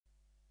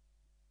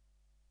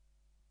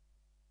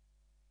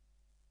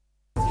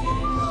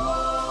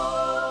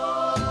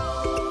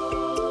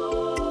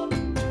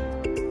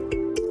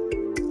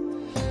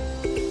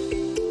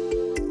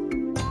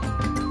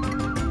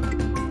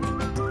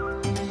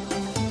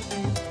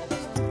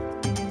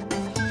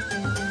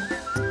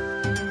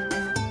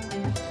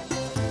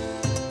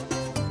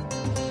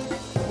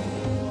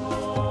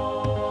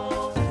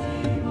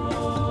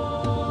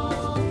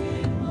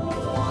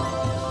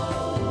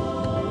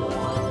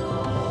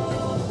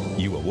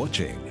You are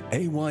watching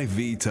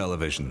AYV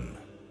Television.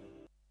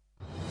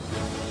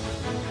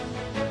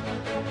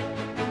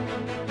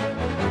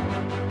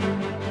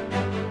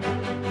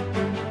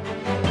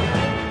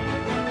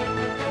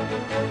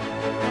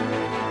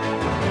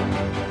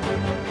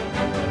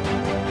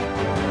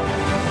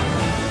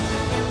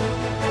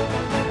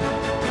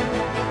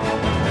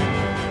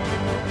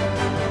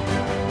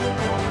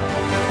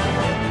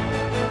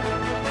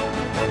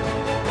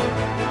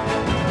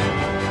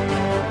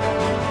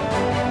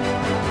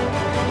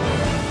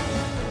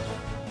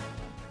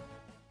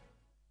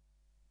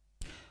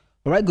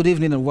 All right, good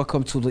evening and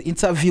welcome to the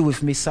interview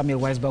with me, Samuel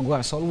Bangura.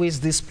 As always,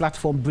 this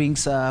platform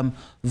brings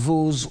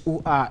those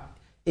who are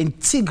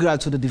integral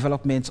to the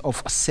development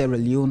of Sierra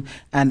Leone.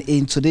 And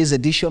in today's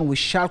edition, we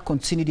shall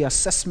continue the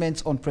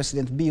assessment on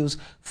President Bio's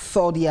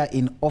third year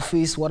in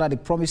office. What are the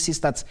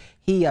promises that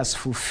he has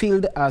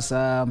fulfilled as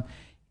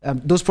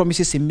those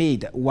promises he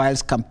made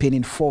whilst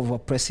campaigning for the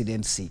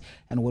presidency?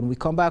 And when we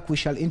come back, we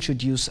shall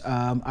introduce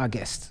our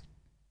guest.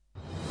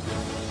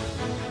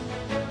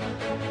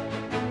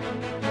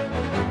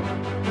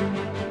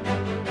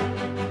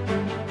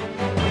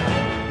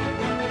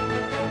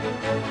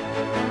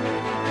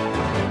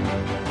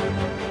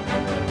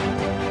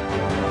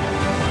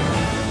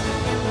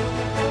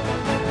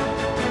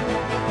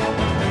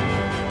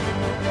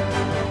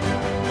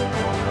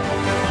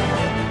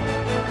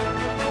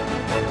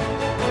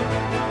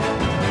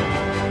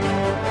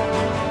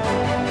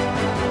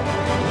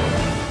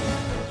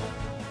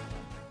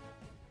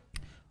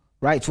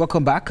 Right,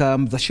 welcome back.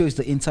 The show is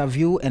The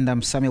Interview, and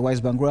I'm Samuel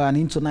Bangura. And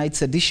in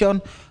tonight's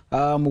edition,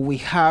 we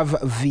have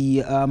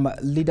the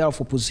Leader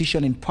of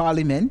Opposition in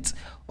Parliament,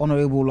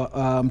 Honorable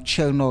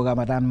Chernor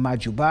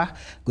Majuba.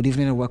 Good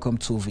evening and welcome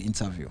to The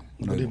Interview.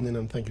 Good evening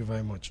and thank you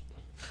very much.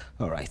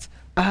 All right.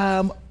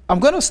 I'm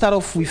going to start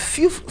off with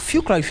few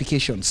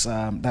clarifications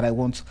that I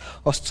want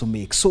us to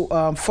make.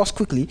 So first,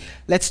 quickly,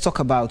 let's talk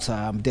about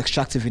the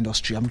extractive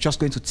industry. I'm just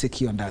going to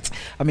take you on that.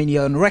 I mean,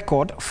 you're on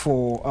record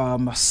for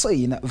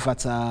saying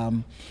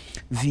that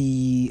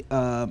the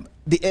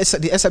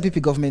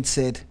SLPP government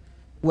said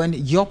when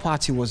your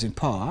party was in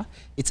power,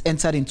 it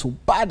entered into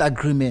bad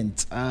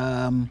agreement,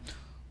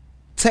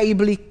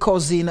 terribly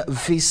causing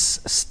this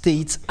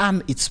state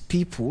and its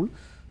people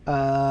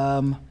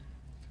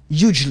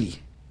hugely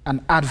and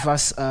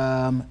adverse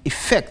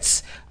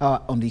effects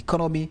on the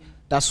economy.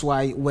 That's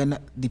why when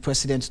the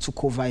president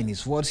took over, in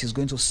his words, he's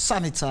going to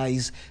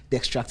sanitize the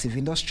extractive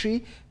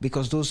industry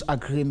because those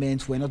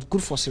agreements were not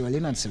good for Sierra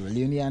Leone and Sierra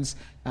Leoneans,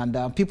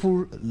 and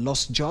people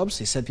lost jobs.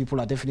 He said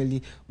people are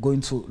definitely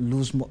going to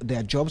lose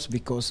their jobs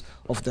because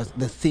of the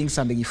things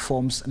and the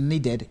reforms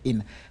needed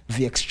in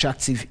the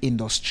extractive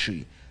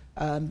industry.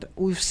 And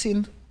we've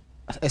seen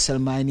SL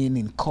mining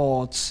in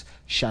courts,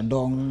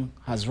 Shandong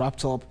has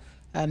wrapped up,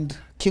 and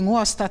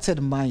Chernor started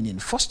mining.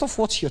 First off,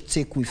 what's your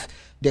take with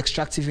the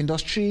extractive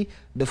industry,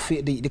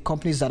 the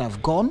companies that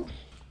have gone,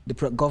 the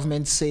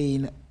government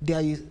saying there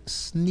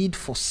is need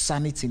for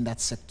sanity in that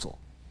sector?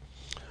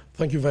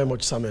 Thank you very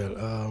much,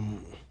 Samuel.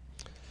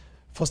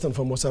 First and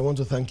foremost, I want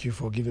to thank you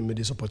for giving me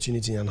this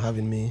opportunity and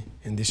having me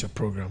in this your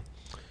program.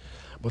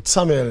 But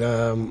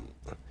Samuel,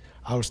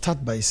 I'll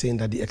start by saying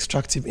that the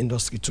extractive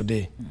industry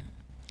today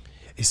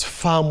is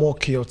far more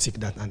chaotic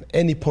than at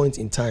any point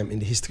in time in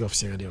the history of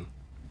Sierra Leone.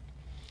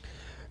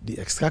 The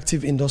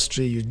extractive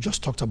industry, you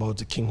just talked about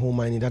the Chernor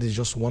mining, that is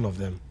just one of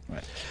them.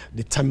 Right.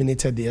 They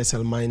terminated the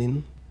SL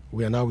mining.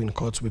 We are now in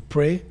court. We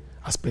pray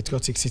as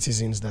patriotic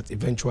citizens that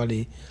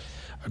eventually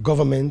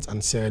government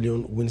and Sierra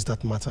Leone wins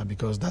that matter,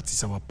 because that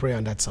is our prayer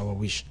and that's our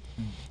wish.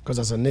 Because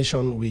as a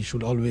nation, we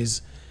should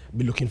always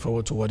be looking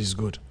forward to what is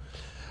good.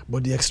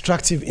 But the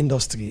extractive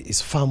industry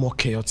is far more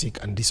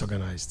chaotic and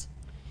disorganized.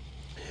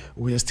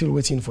 We are still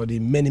waiting for the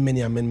many, many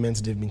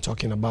amendments they've been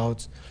talking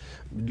about.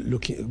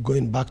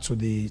 Going back to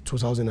the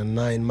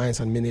 2009 Mines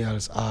and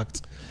Minerals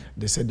Act,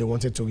 they said they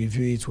wanted to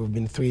review it. We've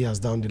been 3 years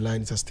down the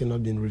line. It has still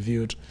not been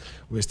reviewed.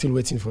 We're still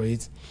waiting for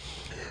it.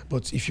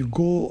 But if you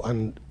go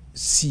and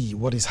see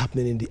what is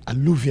happening in the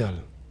alluvial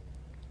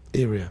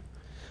area,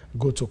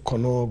 go to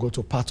Chernor, go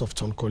to part of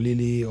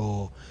Tonkolili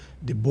or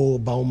the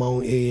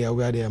Baumau area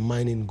where they are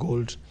mining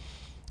gold,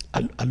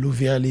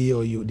 alluvially,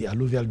 or the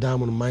alluvial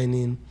diamond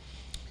mining,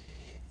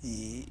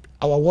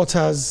 our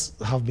waters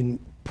have been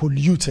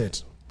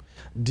polluted.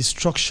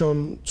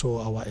 Destruction to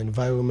our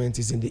environment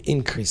is in the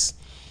increase.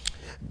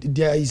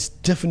 There is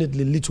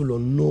definitely little or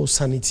no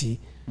sanity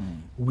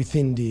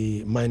within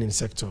the mining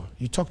sector.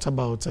 You talked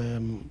about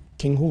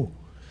Chernor.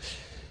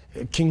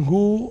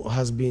 Chernor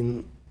has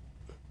been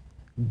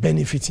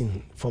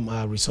benefiting from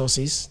our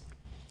resources,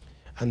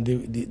 and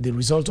the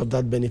result of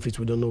that benefit,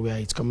 we don't know where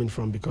it's coming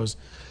from, because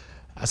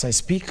as I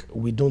speak,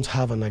 we don't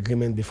have an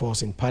agreement before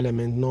us in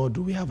Parliament, nor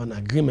do we have an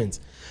agreement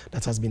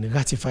that has been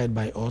ratified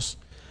by us,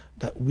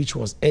 which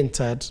was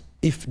entered,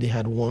 if they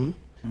had won,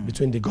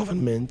 between the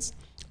government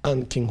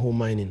and Chernor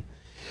mining.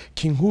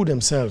 Chernor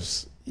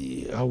themselves,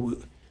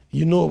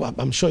 you know,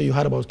 I'm sure you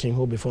heard about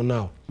Chernor before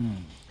now.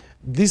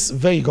 This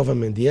very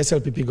government, the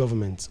SLPP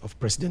government of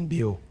President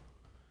Bio,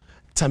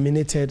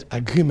 terminated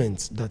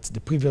agreements that the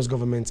previous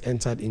government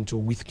entered into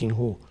with King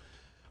Ho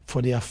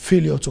for their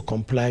failure to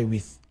comply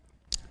with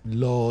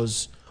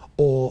laws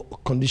or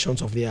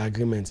conditions of their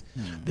agreement.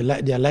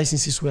 Their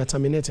licenses were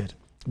terminated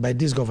by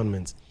this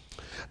government.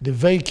 The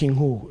very King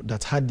Ho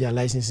that had their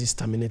licenses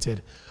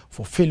terminated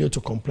for failure to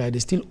comply, they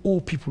still owe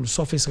people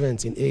surface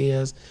rent in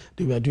areas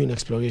they were doing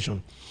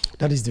exploration.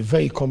 That is the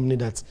very company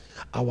that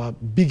our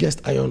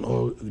biggest iron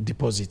ore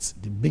deposits,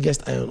 the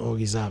biggest iron ore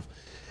reserve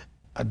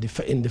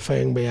in the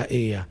Fayengbaya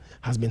area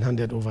has been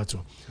handed over to.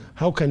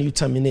 How can you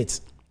terminate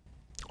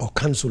or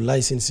cancel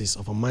licenses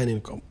of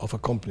a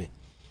company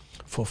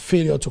for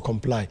failure to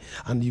comply,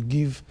 and you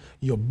give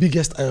your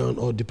biggest iron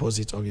ore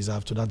deposit or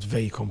reserve to that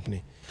very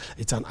company?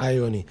 It's an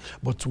irony.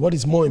 But what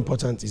is more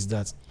important is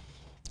that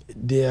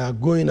they are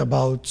going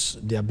about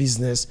their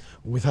business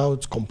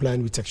without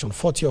complying with Section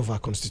 40 of our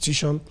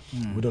Constitution.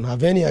 We don't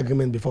have any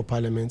agreement before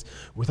Parliament.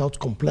 Without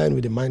complying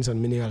with the Mines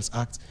and Minerals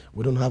Act,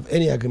 we don't have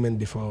any agreement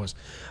before us.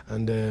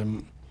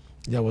 And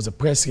there was a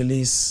press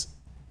release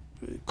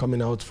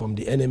coming out from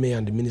the NMA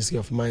and the Ministry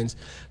of Mines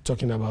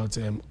talking about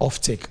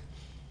offtake.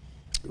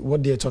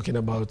 What they're talking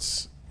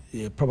about,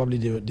 probably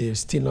they've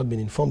still not been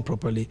informed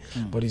properly,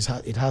 but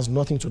it has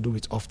nothing to do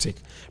with offtake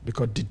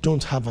because they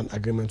don't have an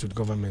agreement with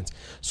government.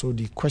 So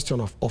the question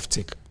of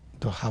offtake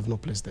don't have no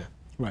place there.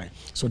 Right.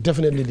 So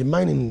definitely the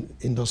mining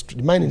industry,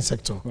 the mining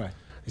sector, right,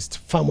 is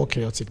far more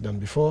chaotic than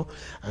before,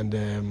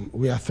 and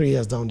we are 3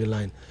 years down the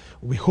line.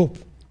 We hope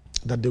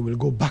that they will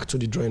go back to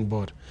the drawing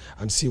board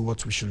and see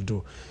what we should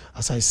do.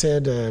 As I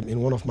said in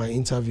one of my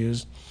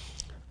interviews,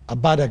 a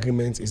bad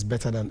agreement is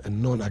better than a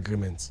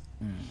non-agreement.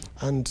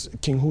 And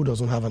King Ho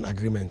doesn't have an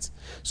agreement.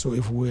 So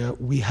if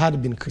we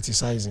had been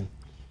criticizing,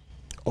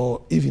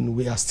 or even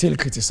we are still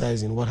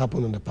criticizing what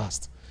happened in the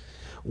past,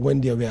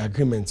 when there were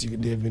agreements,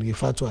 they've been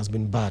referred to as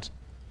being bad.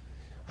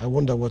 I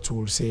wonder what we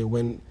will say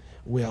when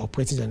we are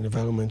operating in an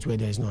environment where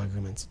there is no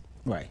agreement.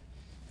 Right.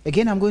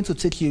 Again, I'm going to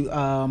take you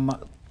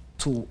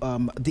to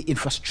the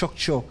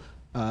infrastructure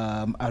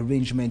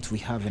arrangement we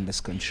have in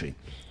this country.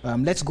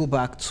 Let's go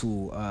back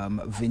to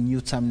the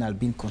new terminal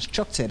being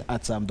constructed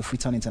at the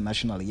Freetown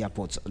International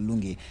Airport,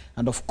 Lungi,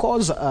 and of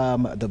course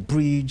the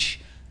bridge.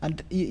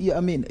 And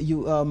I mean,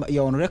 you're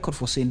on record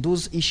for saying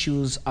those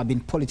issues have been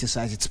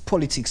politicized. It's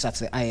politics at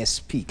the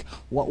highest peak.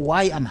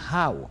 Why and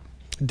how?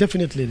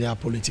 Definitely, they are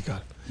political.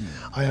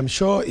 I am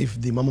sure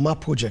if the Mamama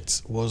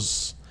project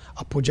was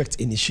a project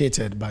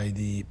initiated by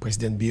the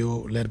President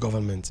Bio-led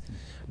government,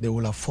 they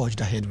will have forged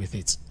ahead with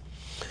it.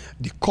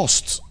 The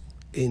cost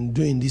in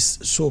doing this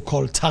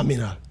so-called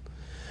terminal,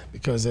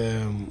 because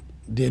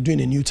they're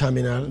doing a new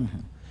terminal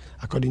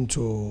according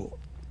to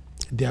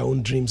their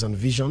own dreams and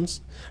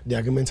visions. The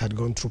agreement had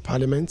gone through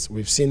Parliament,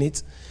 we've seen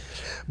it.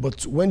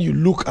 But when you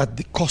look at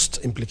the cost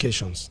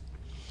implications,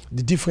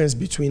 the difference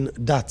between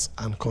that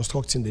and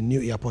constructing the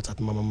new airport at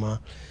Mamama,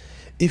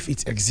 if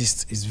it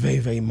exists, is very,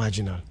 very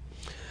marginal.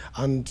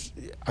 And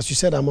as you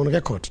said, I'm on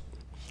record.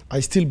 I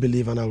still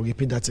believe, and I'll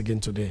repeat that again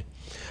today,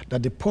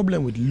 that the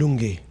problem with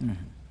Lungi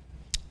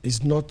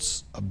is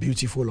not a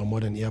beautiful or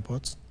modern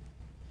airport.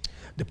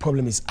 The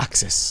problem is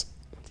access.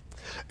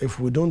 If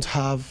we don't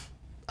have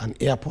an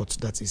airport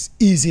that is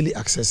easily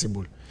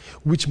accessible,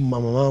 which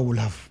Mamama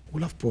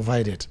will have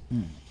provided,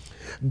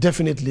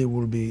 definitely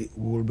we'll be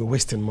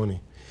wasting money.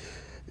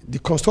 The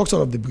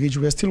construction of the bridge,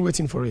 we're still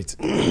waiting for it.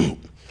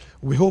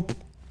 We hope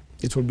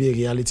it will be a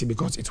reality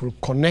because it will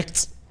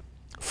connect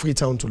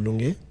Freetown to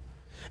Lungi.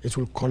 It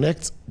will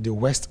connect the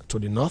west to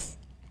the north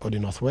or the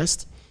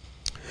northwest.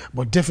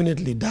 But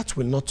definitely that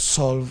will not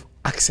solve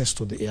access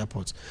to the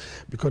airport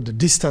because the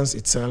distance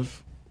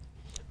itself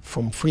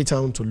from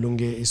Freetown to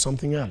Lungi is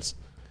something else.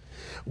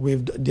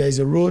 There is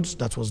a road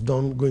that was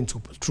done going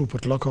through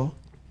Port Loko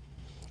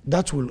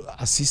that will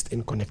assist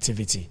in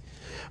connectivity.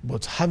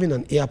 But having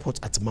an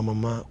airport at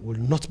Mamama will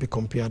not be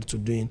compared to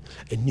doing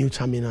a new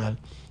terminal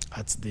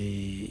at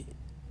the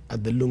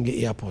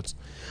Lungi airport.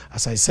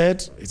 As I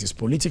said, it is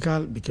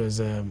political because,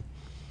 and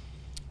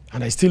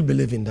I still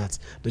believe in that,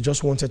 they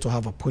just wanted to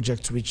have a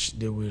project which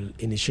they will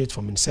initiate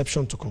from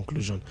inception to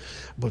conclusion.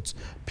 But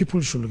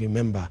people should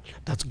remember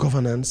that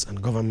governance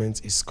and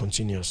government is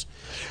continuous.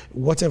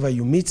 Whatever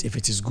you meet, if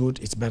it is good,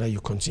 it's better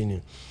you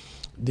continue.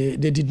 They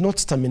did not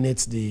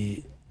terminate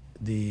the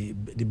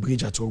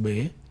bridge at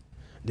Ogbeye.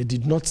 They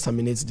did not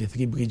terminate the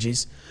 3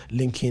 bridges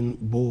linking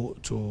Bo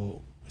to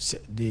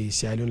the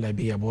Sierra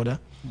Leone-Liberia border.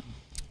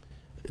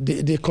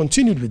 They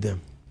continued with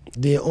them.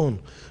 They are on.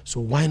 So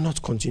why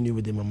not continue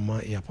with the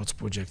Mamama Airport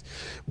project,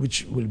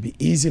 which will be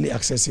easily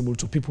accessible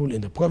to people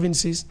in the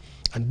provinces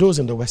and those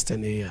in the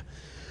western area.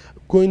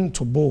 Going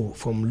to Bo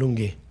from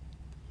Lungi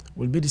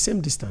will be the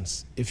same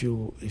distance. If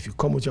you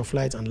come with your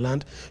flight and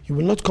land, you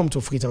will not come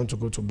to Freetown to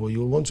go to Bo. You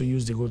will want to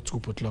use the road through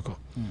Port Loko.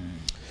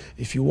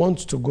 If you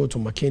want to go to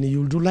Makeni,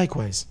 you will do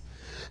likewise.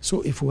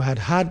 So if we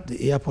had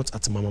the airport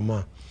at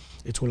Mamama,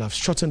 it will have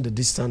shortened the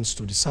distance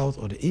to the south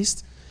or the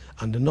east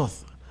and the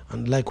north,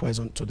 and likewise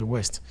to the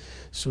west.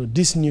 So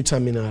this new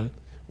terminal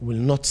will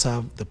not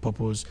serve the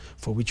purpose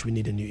for which we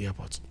need a new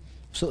airport.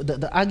 So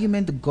the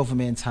argument the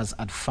government has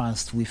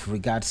advanced with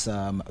regards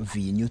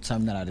the new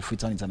terminal at the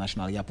Freetown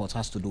International Airport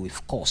has to do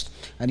with cost.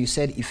 And you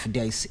said if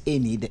there is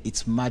any,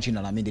 it's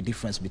marginal. I mean, the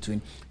difference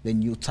between the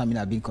new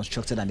terminal being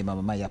constructed and the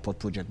Mamama Airport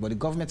project. But the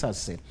government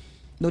has said,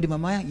 no, the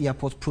Mamama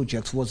Airport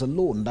project was a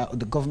loan that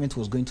the government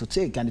was going to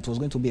take, and it was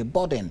going to be a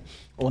burden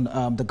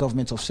on the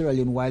government of Sierra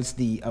Leone, whilst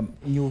the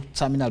new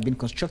terminal being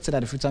constructed at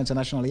the Freetown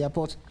International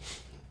Airport,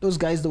 those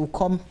guys, they will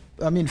come,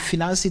 I mean,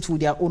 finance it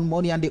with their own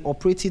money, and they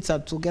operate it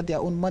to get their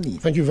own money.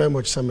 Thank you very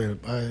much, Samuel.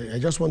 I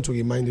just want to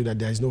remind you that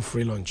there is no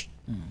free lunch.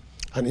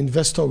 An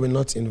investor will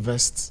not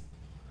invest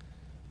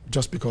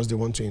just because they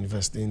want to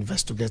invest. They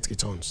invest to get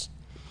returns.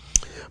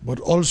 But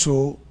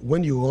also,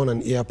 when you run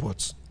an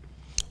airport,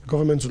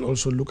 government will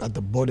also look at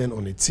the burden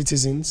on its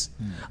citizens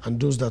and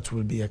those that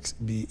will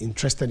be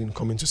interested in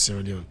coming to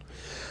Sierra Leone.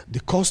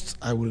 The cost,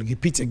 I will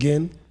repeat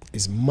again,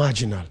 is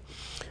marginal.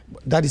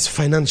 That is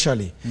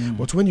financially.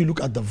 But when you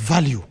look at the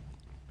value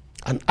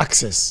and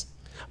access,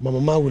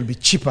 Mamama will be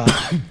cheaper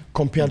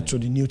compared to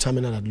the new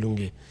terminal at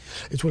Lunge.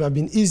 It would have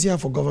been easier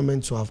for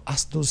government to have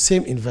asked those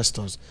same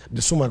investors,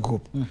 the Suma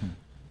Group,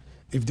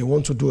 if they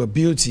want to do a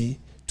BOT,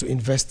 to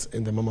invest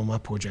in the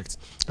Mamama project,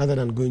 rather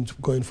than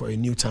going for a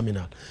new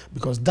terminal.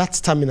 Because that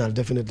terminal,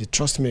 definitely,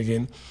 trust me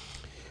again,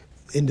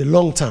 in the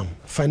long term,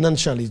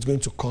 financially, it's going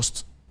to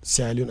cost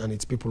Sierra Leone and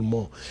its people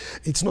more.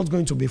 It's not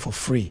going to be for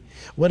free.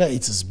 Whether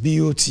it is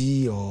BOT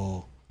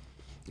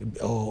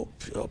or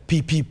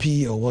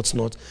PPP or what's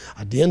not,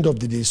 at the end of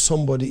the day,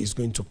 somebody is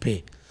going to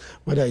pay.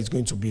 Whether it's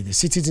going to be the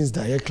citizens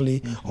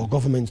directly or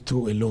government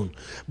through a loan.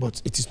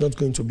 But it is not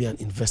going to be an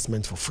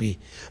investment for free.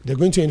 They're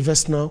going to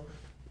invest now.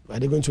 Are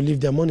they going to leave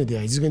their money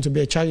there? Is it going to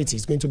be a charity?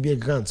 Is it going to be a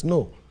grant?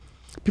 No.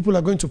 People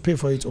are going to pay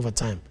for it over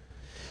time.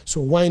 So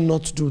why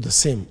not do the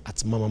same at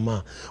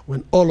Mamama,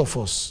 when all of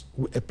us,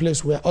 a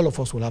place where all of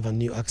us will have a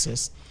new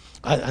access,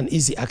 an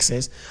easy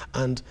access,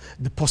 and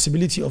the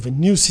possibility of a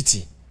new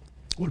city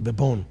will be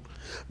born.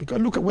 Because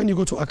look at when you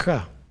go to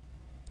Accra,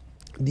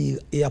 the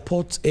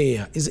airport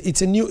area,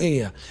 it's a new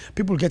area.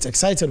 People get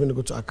excited when they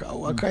go to Accra.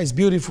 Oh, Accra is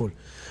beautiful.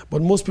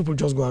 But most people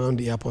just go around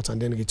the airport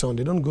and then return.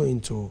 They don't go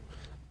into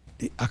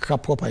the Accra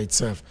proper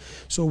itself.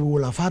 So we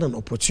will have had an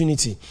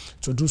opportunity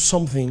to do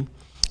something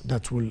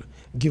that will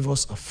give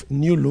us a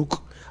new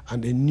look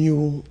and a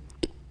new,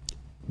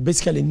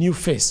 basically a new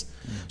face,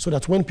 so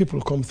that when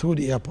people come through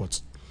the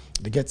airport,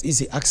 they get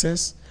easy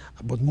access,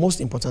 but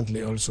most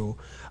importantly also,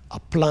 a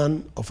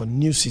plan of a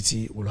new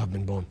city will have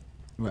been born.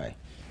 Right.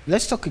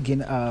 Let's talk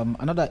again,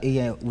 another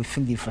area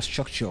within the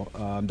infrastructure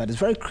that is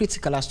very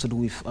critical has to do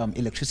with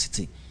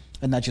electricity,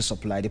 energy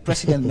supply. The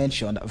president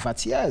mentioned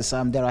that, yes,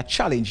 there are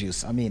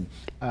challenges. I mean,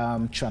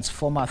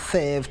 transformer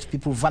theft,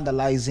 people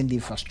vandalizing the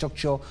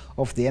infrastructure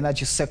of the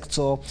energy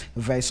sector.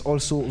 There is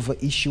also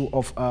the issue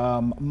of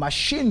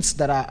machines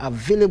that are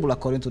available,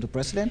 according to the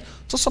president,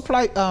 to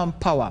supply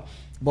power.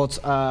 But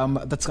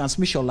the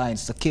transmission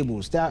lines, the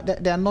cables, they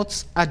are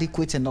not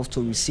adequate enough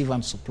to receive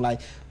and supply,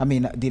 I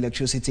mean, the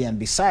electricity. And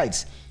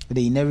besides,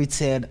 they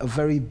inherited a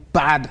very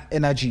bad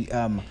energy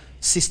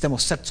system or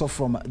sector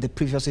from the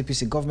previous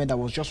APC government that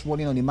was just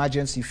running on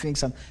emergency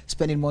things and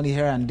spending money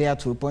here and there,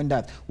 to the point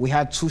that we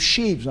had 2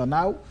 ships, and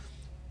now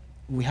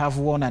we have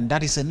 1, and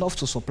that is enough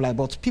to supply.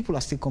 But people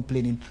are still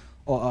complaining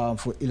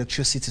for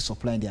electricity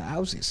supply in their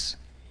houses.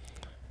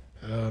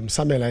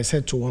 Samuel, I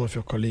said to one of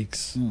your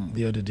colleagues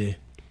the other day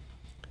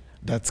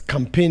that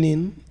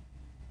campaigning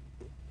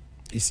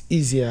is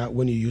easier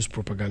when you use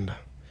propaganda,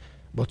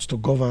 but to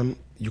govern,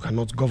 you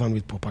cannot govern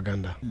with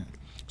propaganda.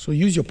 So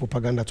use your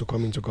propaganda to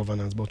come into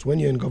governance. But when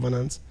you're in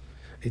governance,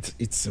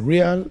 it's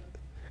real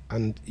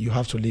and you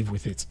have to live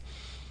with it.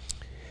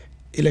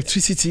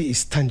 Electricity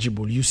is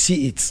tangible. You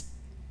see it.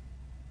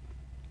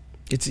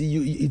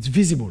 It's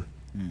visible.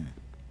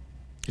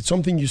 It's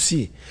something you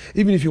see.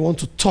 Even if you want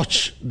to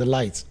touch the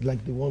lights,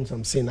 like the ones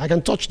I'm saying, I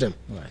can touch them.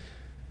 Right.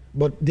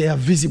 But they are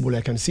visible.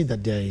 I can see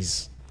that there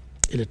is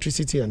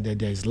electricity and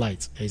there is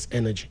light, there is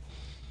energy.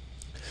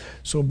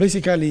 So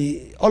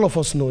basically, all of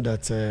us know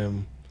that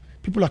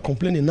people are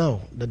complaining now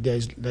that there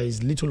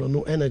is little or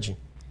no energy.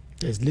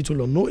 There is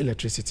little or no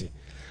electricity.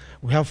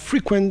 We have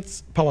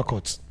frequent power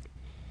cuts.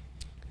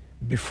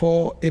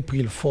 Before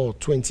April 4,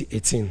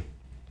 2018,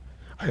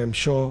 I am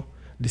sure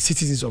the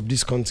citizens of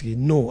this country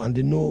know, and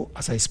they know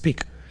as I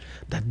speak,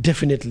 that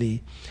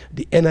definitely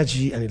the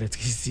energy and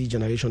electricity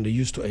generation they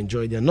used to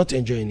enjoy, they are not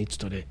enjoying it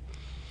today.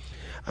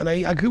 And I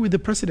agree with the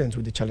president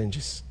with the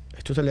challenges. I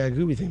totally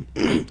agree with him.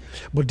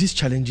 But these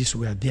challenges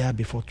were there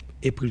before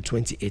April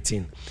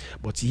 2018.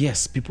 But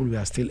yes, people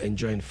were still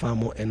enjoying far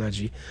more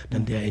energy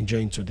than they are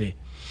enjoying today.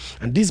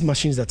 And these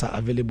machines that are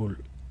available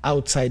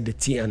outside the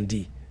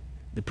T&D,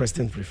 the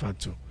president referred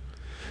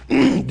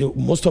to,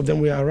 most of them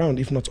were around,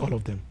 if not all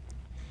of them.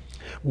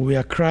 We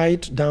were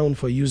cried down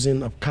for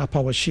using a car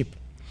power ship.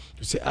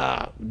 To say,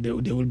 they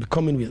will be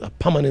coming with a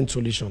permanent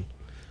solution.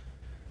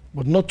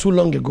 But not too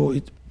long ago,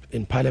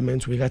 in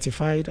Parliament, we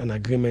ratified an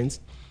agreement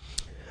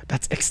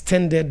that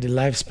extended the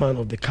lifespan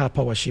of the car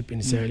power ship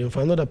in Sierra Leone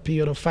for another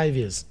period of 5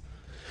 years.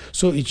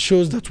 So it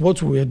shows that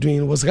what we were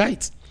doing was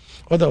right.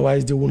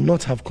 Otherwise, they would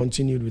not have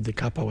continued with the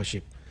car power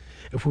ship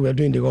if we were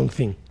doing the wrong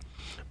thing.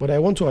 But I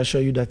want to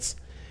assure you that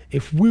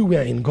if we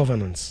were in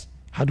governance,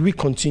 had we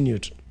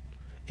continued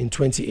in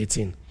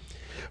 2018,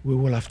 we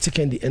will have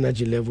taken the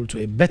energy level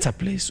to a better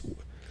place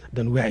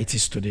than where it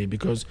is today,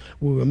 because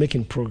we were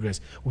making progress.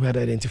 We had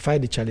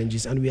identified the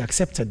challenges and we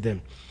accepted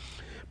them.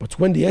 But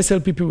when the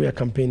SLPP were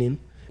campaigning,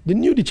 they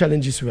knew the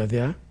challenges were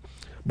there,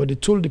 but they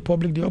told the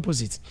public the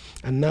opposite.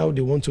 And now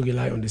they want to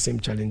rely on the same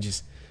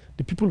challenges.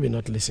 The people will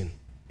not listen.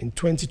 In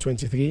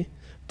 2023,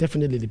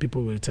 definitely the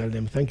people will tell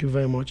them, thank you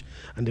very much,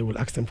 and they will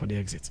ask them for the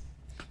exit.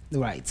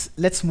 Right.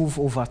 Let's move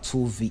over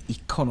to the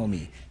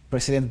economy.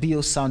 President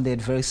Bio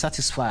sounded very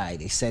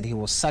satisfied. He said he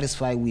was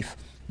satisfied with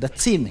the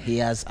team he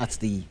has at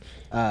the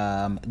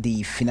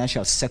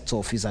financial sector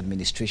of his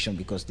administration,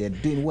 because they're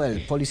doing well.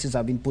 Policies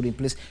have been put in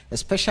place,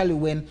 especially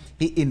when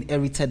he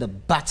inherited a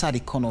battered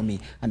economy.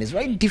 And it's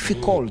very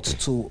difficult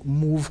to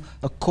move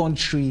a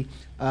country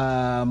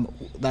that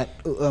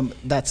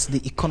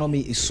the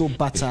economy is so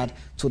battered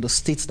to the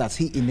state that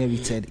he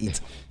inherited it.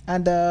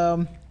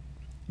 And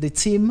the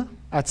team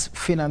at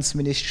Finance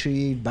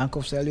Ministry, Bank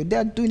of Sierra Leone, they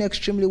are doing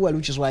extremely well,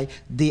 which is why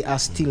they are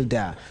still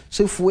there.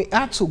 So if we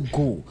are to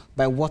go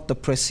by what the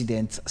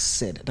president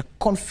said, the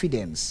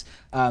confidence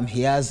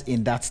he has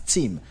in that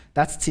team,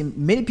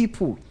 many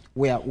people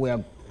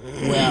were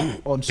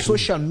on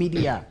social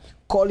media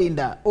calling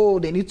that, oh,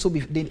 they need to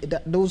be,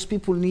 those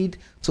people need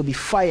to be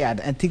fired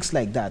and things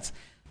like that.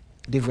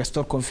 They've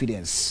restored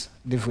confidence.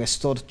 They've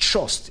restored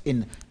trust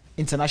in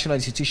international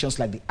institutions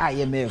like the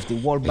IMF, the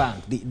World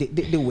Bank.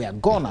 They were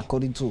gone,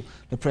 according to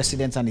the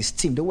president and his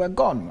team. They were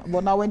gone.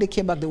 But now when they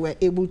came back, they were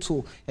able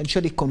to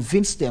ensure they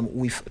convinced them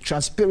with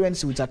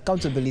transparency, with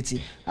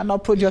accountability. And now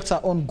projects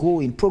are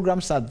ongoing.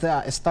 Programs are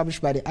there,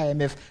 established by the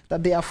IMF,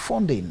 that they are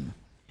funding.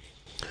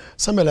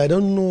 Samuel, I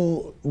don't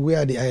know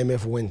where the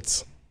IMF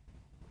went.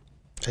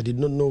 I did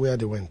not know where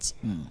they went.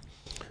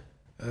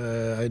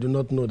 I do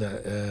not know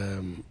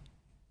that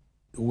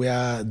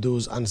where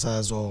those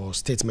answers or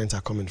statements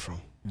are coming from.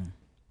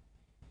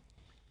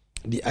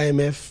 The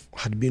IMF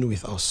had been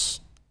with us,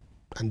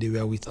 and they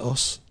were with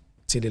us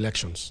till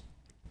elections.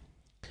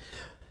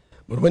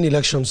 But when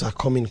elections are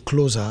coming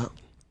closer,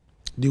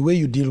 the way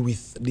you deal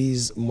with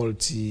these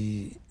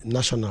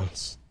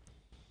multinationals,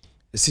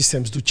 the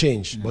systems do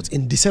change. But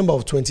in December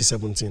of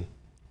 2017,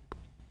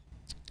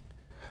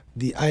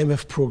 the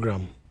IMF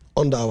program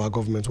under our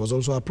government was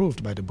also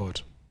approved by the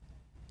board.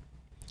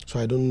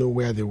 So I don't know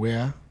where they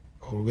were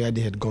or where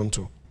they had gone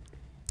to.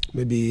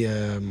 Maybe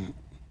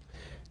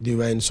they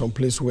were in some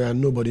place where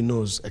nobody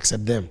knows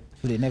except them.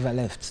 So they never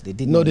left? They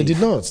didn't No, leave. they did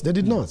not. They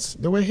did not.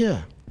 They were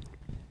here.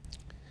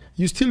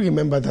 You still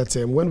remember that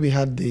when we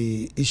had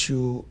the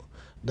issue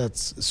that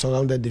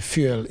surrounded the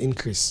fuel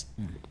increase,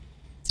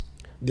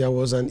 there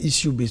was an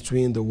issue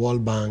between the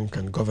World Bank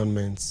and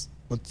governments,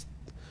 but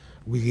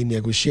we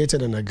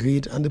renegotiated and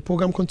agreed, and the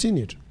program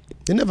continued.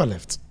 They never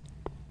left.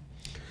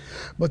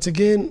 But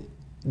again,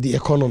 the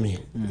economy.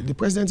 The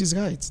president is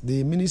right.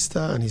 The minister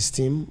and his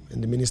team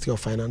in the Ministry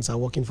of Finance are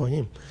working for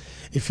him.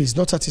 If he's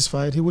not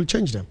satisfied, he will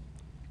change them.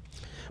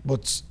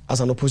 But as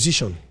an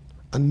opposition,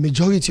 and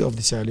majority of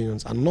the Sierra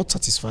Leoneans are not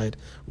satisfied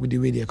with the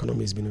way the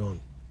economy has been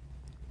run.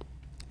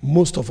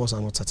 Most of us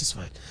are not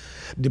satisfied.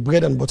 The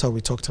bread and butter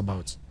we talked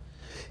about,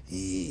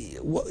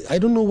 I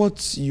don't know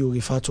what you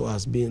refer to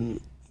as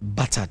being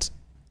battered,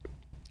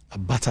 a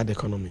battered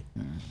economy.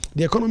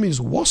 The economy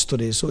is worse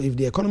today, so if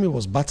the economy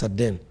was battered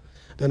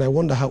then I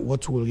wonder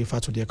what will refer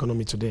to the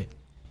economy today.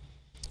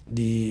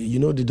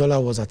 The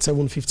dollar was at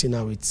 750,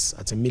 now it's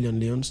at 1 million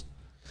leones.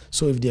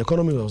 So if the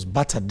economy was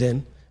battered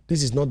then,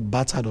 this is not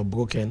battered or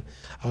broken,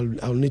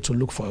 I'll need to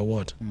look for a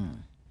word.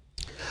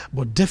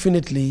 But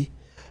definitely,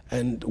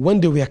 and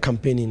when they were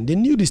campaigning, they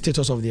knew the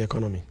status of the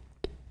economy.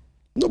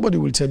 Nobody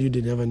will tell you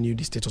they never knew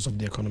the status of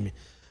the economy.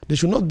 They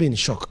should not be in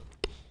shock,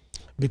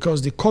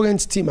 because the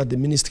current team at the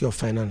Ministry of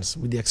Finance,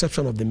 with the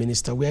exception of the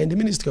minister, we are in the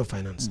Ministry of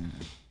Finance.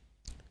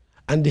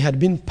 And they had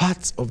been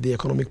part of the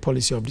economic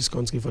policy of this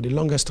country for the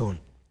longest run.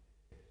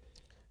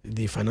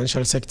 The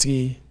financial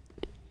secretary,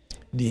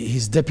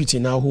 his deputy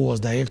now, who was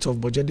director of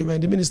budget, they were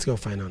in the Ministry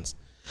of Finance.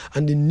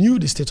 And they knew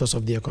the status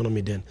of the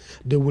economy then.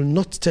 They will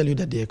not tell you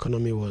that the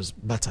economy was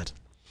battered,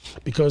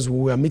 because we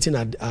were meeting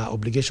our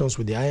obligations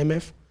with the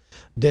IMF,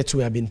 debts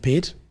were being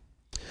paid.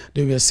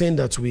 They were saying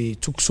that we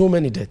took so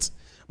many debts.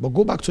 But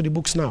go back to the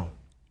books now.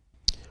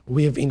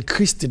 We have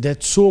increased the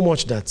debt so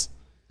much that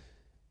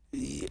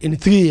in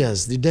 3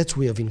 years, the debts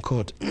we have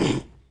incurred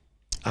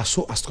are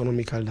so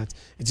astronomical that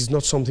it is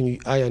not something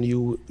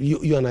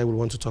you and I will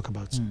want to talk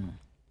about.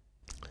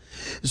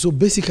 So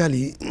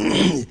basically,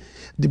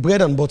 the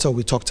bread and butter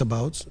we talked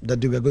about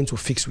that they were going to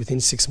fix within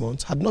 6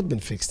 months had not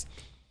been fixed.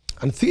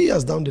 And 3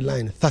 years down the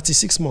line,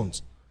 36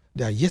 months,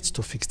 they are yet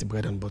to fix the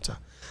bread and butter.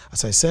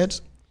 As I said,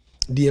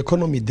 the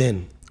economy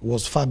then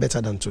was far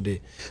better than today.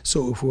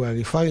 So if we are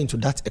referring to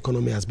that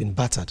economy as being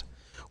battered,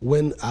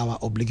 when our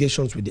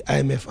obligations with the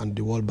IMF and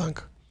the World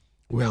Bank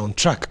were on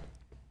track,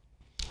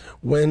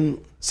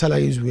 when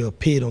salaries were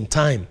paid on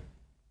time,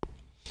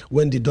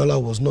 when the dollar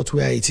was not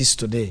where it is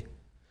today,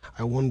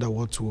 I wonder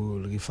what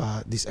will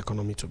refer this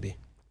economy to be.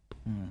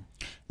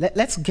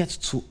 Let's get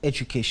to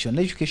education.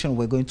 Education,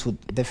 we're going to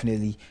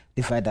definitely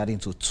divide that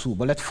into two,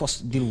 but let's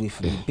first deal with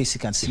the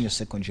basic and senior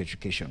secondary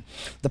education.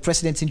 The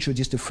president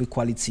introduced the free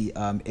quality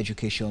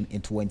education in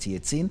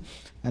 2018,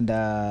 and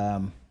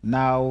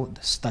now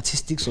the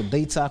statistics or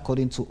data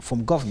according to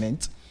from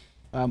government,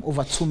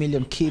 over 2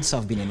 million kids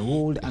have been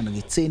enrolled and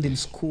retained in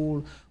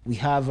school. We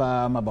have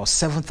about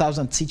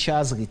 7,000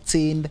 teachers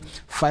retained,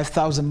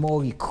 5,000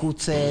 more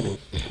recruited.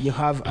 You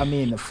have, I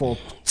mean, for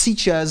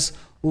teachers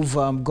who've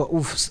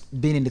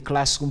been in the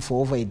classroom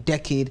for over a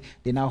decade,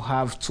 they now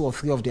have 2 or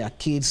 3 of their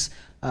kids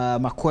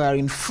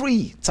acquiring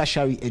free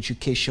tertiary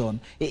education.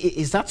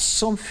 Is that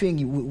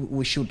something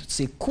we should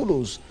say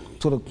kudos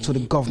to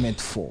the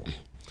government for?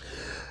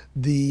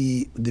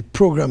 The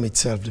program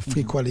itself, the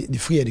free quality, the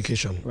free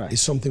education,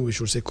 is something we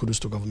should say kudos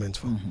to government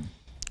for.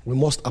 We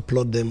must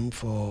applaud them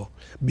for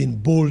being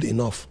bold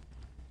enough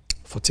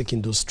for taking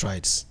those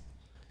strides.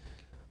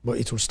 But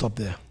it will stop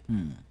there.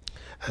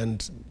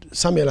 And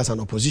Samuel, as an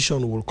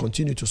opposition, will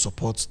continue to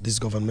support this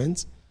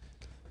government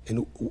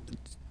in,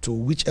 to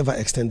whichever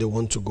extent they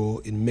want to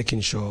go in making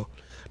sure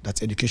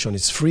that education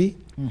is free.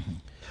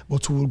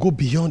 But we will go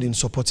beyond in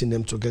supporting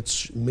them to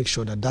make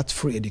sure that that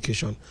free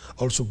education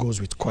also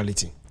goes with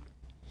quality.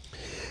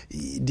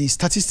 The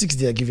statistics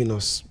they are giving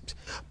us,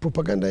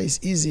 propaganda is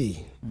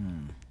easy.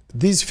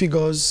 These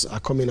figures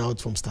are coming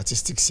out from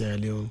Statistics Sierra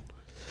Leone.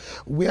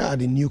 Where are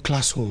the new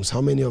classrooms?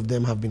 How many of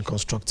them have been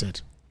constructed?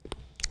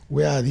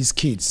 Where are these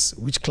kids?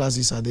 Which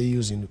classes are they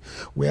using?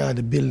 Where are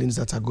the buildings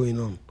that are going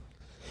on?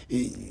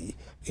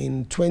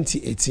 In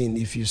 2018,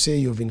 if you say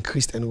you've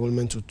increased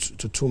enrollment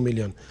to 2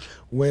 million,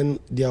 when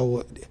there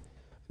were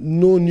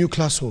no new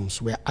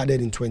classrooms were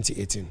added in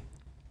 2018,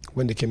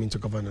 when they came into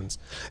governance,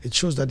 it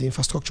shows that the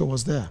infrastructure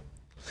was there.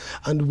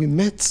 And we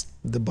met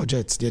the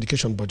budget, the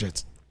education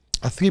budget,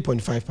 at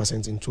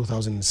 3.5% in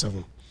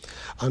 2007.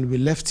 And we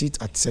left it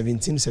at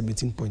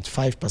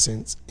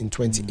 17.5% in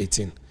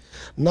 2018.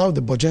 Now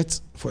the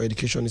budget for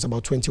education is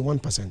about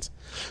 21%.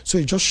 So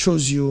it just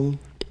shows you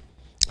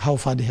how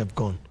far they have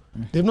gone.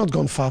 They've not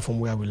gone far from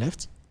where we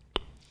left.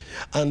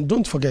 And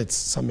don't forget,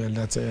 Samuel,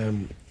 that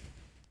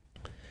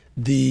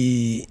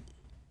the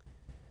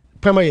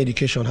primary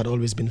education had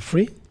always been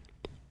free.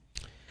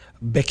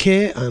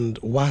 Beke and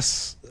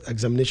WAS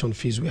examination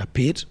fees were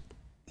paid,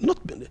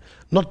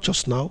 not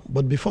just now,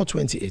 but before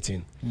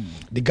 2018.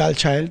 The girl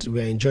child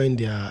were enjoying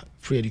their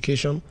free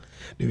education.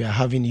 They were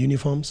having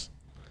uniforms.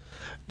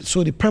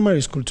 So the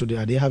primary school today,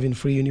 are they having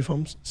free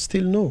uniforms?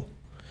 Still no.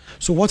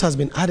 So what has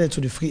been added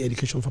to the free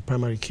education for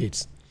primary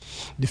kids?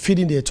 The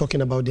feeding they're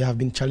talking about, there have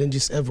been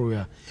challenges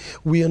everywhere.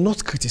 We are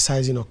not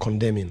criticizing or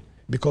condemning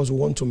because we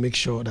want to make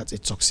sure that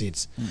it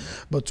succeeds.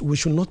 But we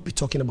should not be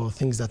talking about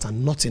things that are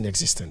not in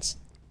existence.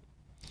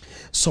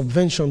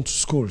 Subvention to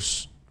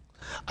schools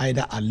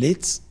either are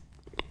late,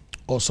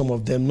 or some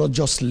of them not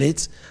just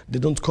late, they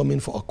don't come in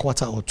for a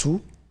quarter or 2.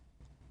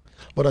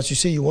 But as you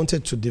say, you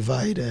wanted to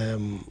divide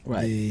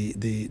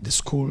the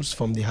schools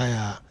from the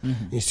higher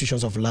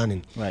institutions of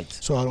learning.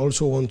 So I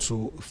also want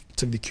to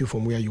take the cue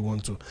from where you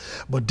want to.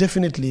 But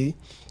definitely,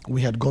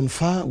 we had gone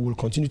far. We will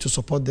continue to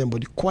support them.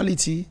 But the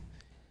quality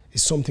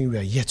is something we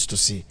are yet to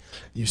see.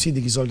 You see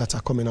the results that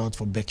are coming out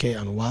for Beke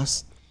and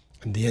WAS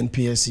and the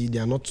NPSC. They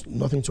are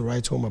nothing to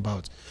write home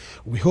about.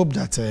 We hope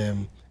that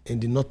in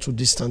the not too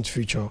distant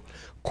future,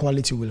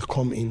 quality will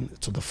come in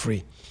to the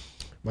free.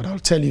 But I'll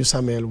tell you,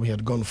 Samuel, we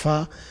had gone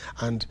far,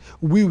 and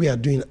we were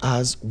doing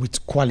ours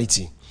with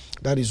quality.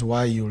 That is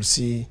why you'll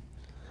see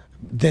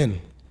then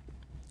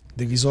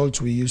the results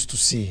we used to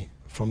see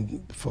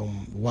from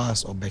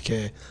WAS or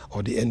Beke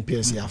or the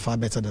NPSC are far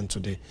better than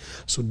today.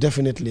 So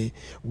definitely,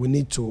 we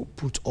need to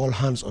put all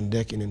hands on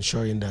deck in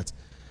ensuring that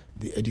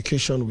the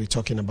education we're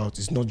talking about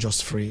is not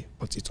just free,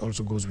 but it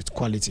also goes with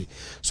quality,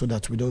 so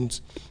that we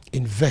don't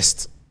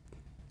invest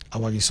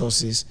our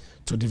resources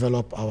to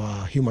develop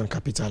our human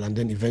capital, and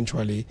then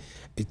eventually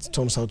it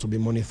turns out to be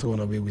money thrown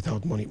away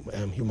without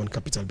human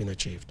capital being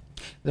achieved.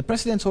 The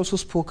president also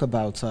spoke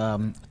about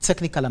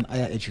technical and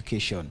higher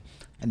education,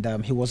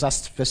 and he was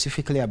asked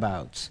specifically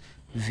about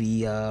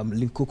the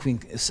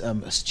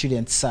Limkukwi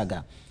student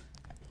saga.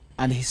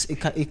 And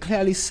he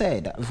clearly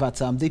said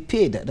that they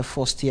paid the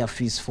first-year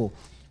fees for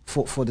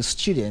the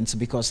students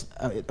because,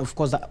 of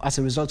course, as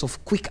a result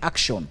of quick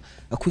action,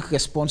 a quick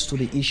response to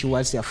the issue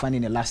whilst they are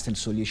finding a lasting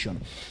solution.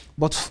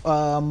 But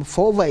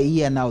for over a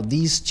year now,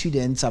 these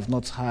students have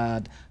not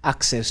had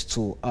access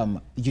to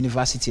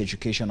university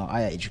education or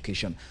higher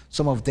education.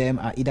 Some of them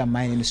are either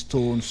mining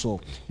stones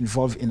or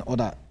involved in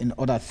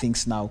other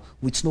things now,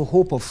 with no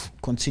hope of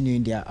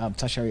continuing their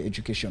tertiary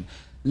education.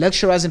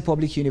 Lecturers in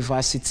public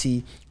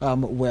university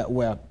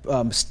were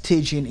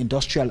staging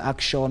industrial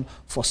action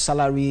for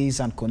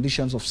salaries and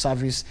conditions of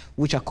service,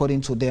 which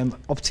according to them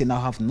up till now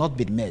have not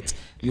been met.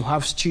 You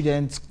have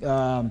students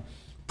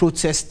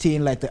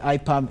protesting like the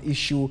IPAM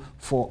issue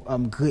for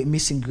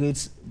missing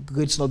grades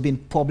not being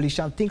published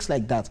and things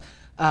like that.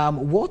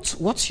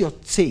 What's your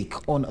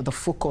take on the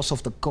focus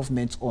of the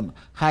government on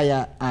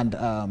higher and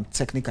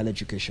technical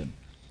education?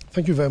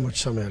 Thank you very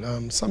much,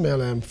 Samuel.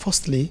 Samuel,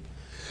 firstly,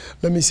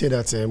 let me say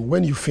that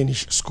when you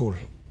finish school,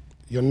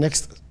 your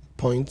next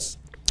point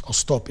or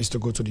stop is to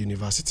go to the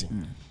university.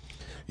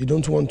 You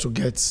don't want to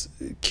get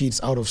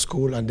kids out of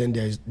school and then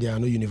there are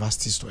no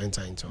universities to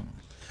enter into.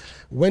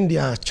 When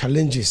there are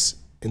challenges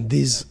in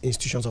these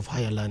institutions of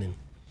higher learning,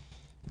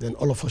 then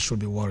all of us should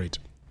be worried.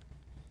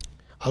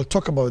 I'll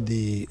talk about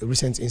the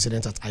recent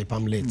incident at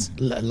IPAM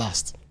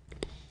last.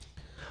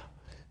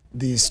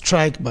 The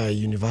strike by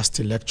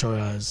university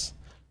lecturers,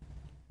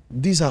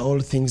 these are all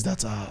things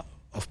that are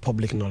of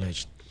public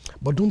knowledge.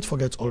 But don't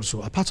forget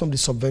also, apart from the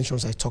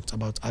subventions I talked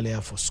about earlier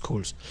for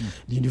schools,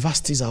 the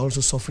universities are also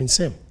suffering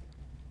same.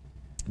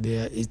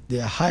 They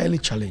are highly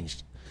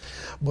challenged.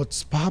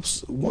 But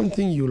perhaps one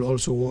thing you'll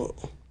also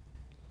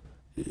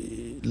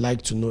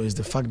like to know is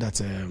the fact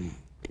that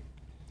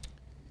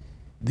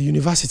the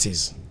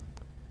universities,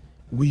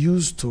 we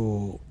used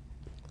to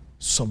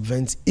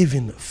subvent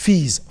even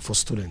fees for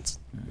students.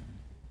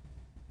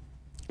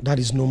 That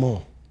is no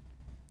more.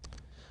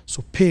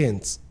 So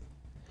parents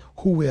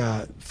who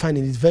were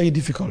finding it very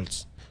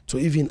difficult to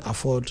even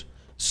afford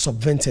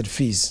subvented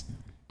fees,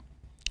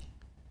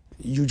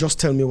 you just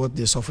tell me what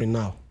they're suffering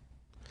now.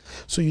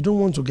 So you don't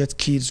want to get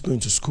kids going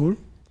to school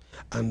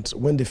and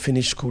when they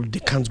finish school, they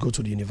can't go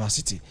to the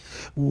university.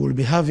 We will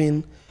be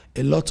having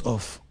a lot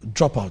of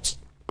dropouts.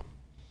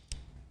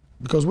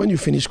 Because when you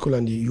finish school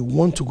and you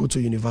want to go to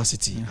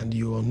university and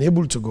you're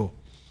unable to go,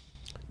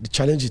 the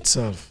challenge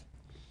itself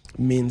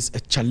means a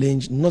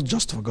challenge not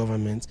just for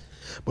government,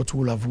 but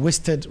will have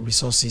wasted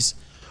resources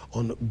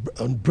on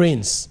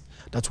brains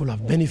that will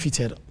have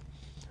benefited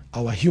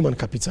our human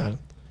capital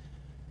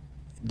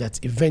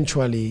that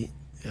eventually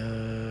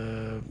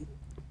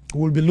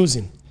we'll be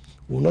losing.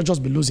 We'll not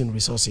just be losing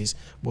resources,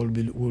 but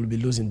we'll be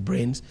losing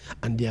brains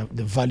and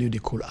the value they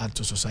could add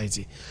to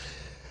society.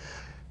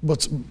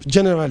 But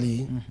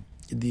generally,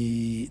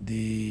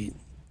 the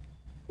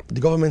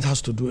government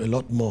has to do a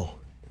lot more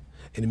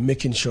in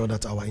making sure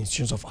that our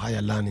institutions of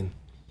higher learning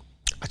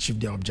achieve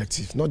their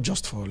objectives, not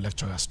just for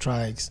lecturer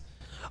strikes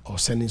or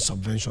sending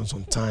subventions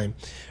on time,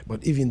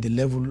 but even the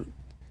level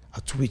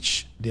at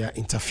which they are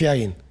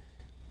interfering.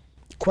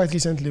 Quite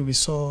recently, we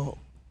saw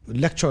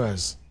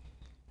lecturers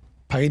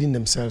parading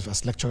themselves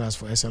as lecturers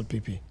for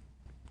SLPP,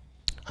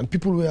 and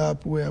people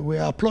were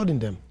applauding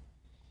them.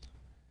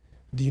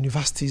 The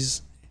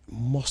universities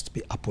must be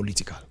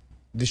apolitical.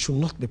 They should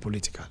not be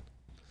political.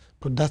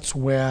 But that's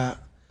where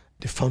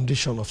the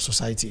foundation of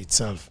society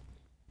itself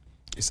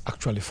is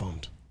actually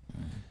formed.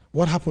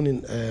 What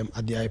happened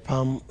at the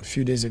IPAM a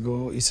few days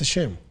ago is a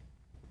shame.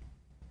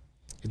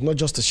 It's not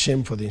just a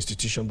shame for the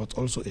institution, but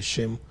also a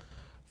shame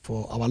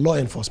for our law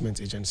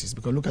enforcement agencies,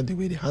 because look at the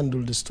way they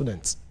handle the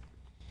students.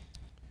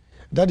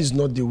 That is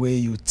not the way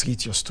you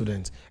treat your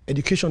students.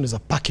 Education is a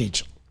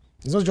package.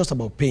 It's not just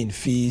about paying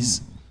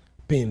fees,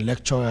 paying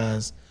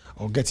lecturers,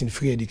 or getting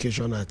free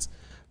education at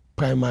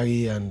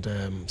primary and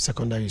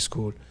secondary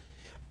school.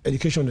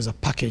 Education is a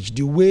package.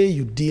 The way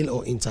you deal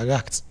or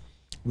interact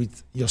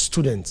with your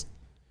students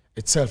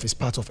itself is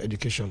part of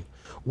education.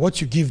 What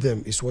you give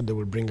them is what they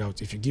will bring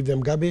out. If you give them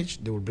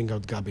garbage, they will bring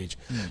out garbage.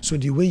 So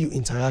the way you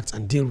interact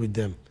and deal with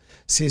them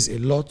says a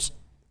lot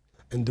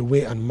in the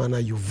way and manner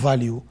you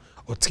value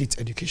or treat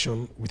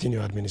education within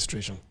your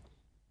administration.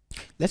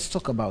 Let's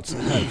talk about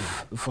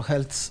health. For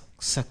health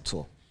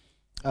sector,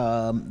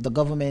 the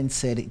government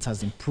said it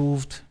has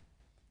improved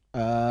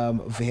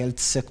the health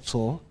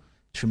sector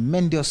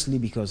tremendously,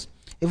 because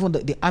even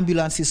the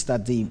ambulances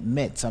that they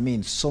met, I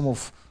mean, some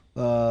of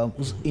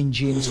whose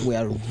engines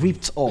were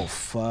ripped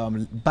off,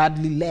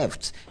 badly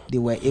left, they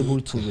were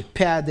able to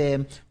repair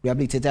them,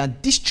 rehabilitate them,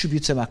 and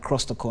distribute them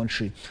across the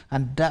country.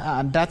 And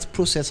that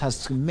process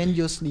has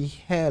tremendously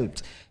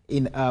helped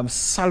in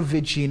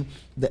salvaging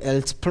the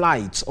health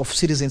plight of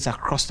citizens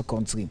across the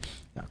country.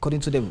 According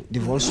to them,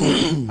 they've also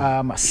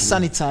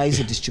sanitized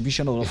the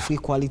distribution of free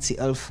quality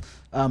health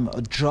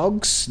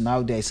drugs.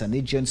 Now there is an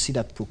agency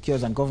that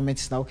procures, and government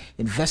is now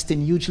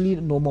investing hugely,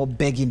 no more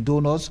begging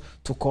donors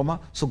to come.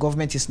 So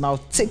government is now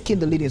taking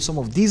the lead in some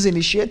of these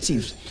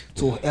initiatives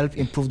to help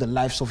improve the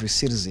lives of its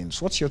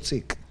citizens. What's your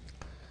take?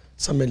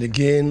 Samuel,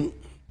 again,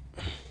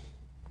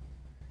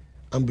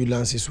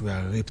 ambulances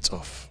were ripped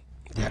off,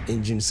 their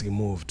engines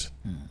removed.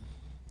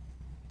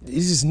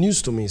 This is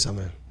news to me,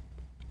 Samuel,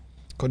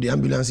 because the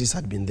ambulances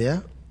had been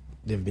there,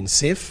 they've been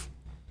safe,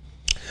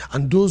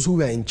 and those who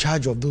were in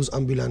charge of those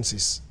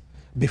ambulances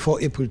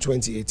before April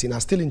 2018 are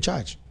still in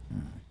charge.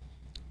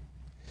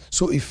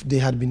 So if they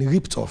had been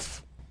ripped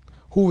off,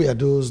 who were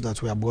those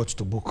that were brought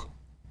to book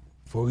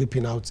for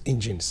ripping out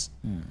engines?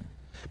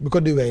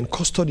 Because they were in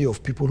custody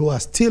of people who are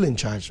still in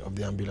charge of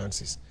the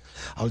ambulances.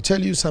 I'll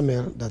tell you,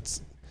 Samuel, that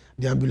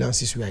the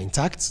ambulances were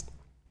intact,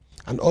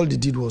 and all they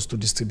did was to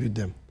distribute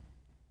them.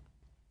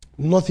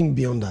 Nothing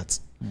beyond that.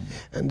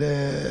 And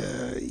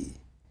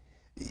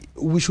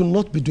we should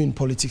not be doing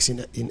politics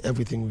in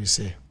everything we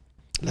say.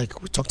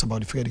 Like we talked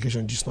about the free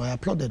education just now, I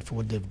applauded for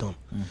what they've done.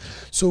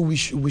 So we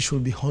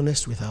should be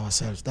honest with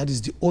ourselves. That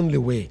is the only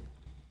way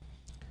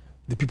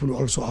the people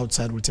also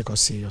outside will take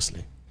us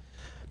seriously.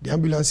 The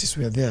ambulances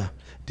were there.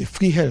 The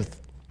free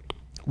health,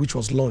 which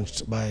was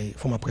launched by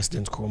former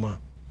President Chernor.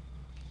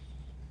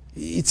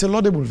 It's a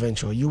laudable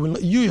venture. You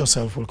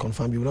yourself will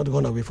confirm, you will not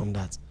run away from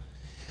that.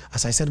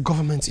 As I said,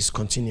 government is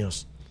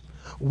continuous.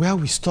 Where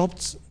we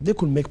stopped, they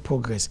could make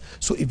progress.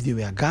 So if there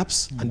were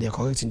gaps and they are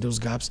correcting those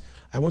gaps,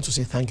 I want to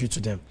say thank you to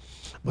them.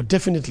 But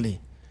definitely,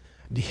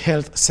 the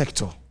health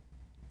sector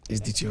is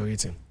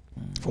deteriorating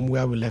from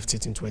where we left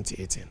it in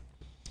 2018.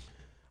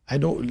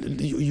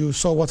 You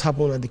saw what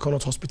happened at the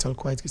Chernor Hospital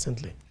quite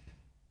recently.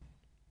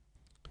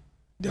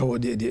 There were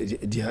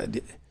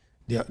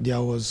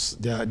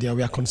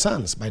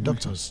concerns by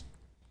doctors.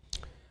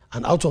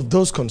 And out of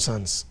those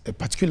concerns, a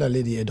particular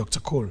lady, a Dr.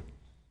 Cole,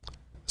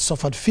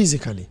 suffered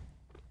physically.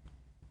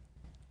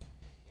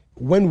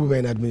 When we were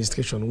in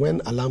administration,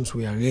 when alarms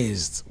were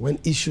raised, when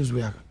issues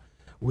were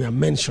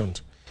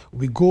mentioned,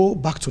 we go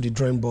back to the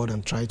drawing board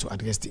and try to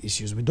address the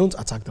issues. We don't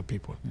attack the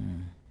people.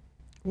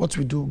 What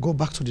we do, go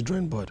back to the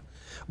drawing board.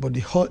 But the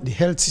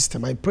health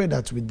system, I pray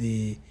that with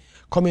the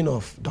coming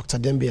of Dr.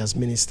 Dembe as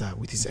minister,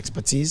 with his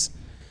expertise,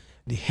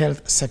 the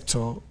health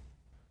sector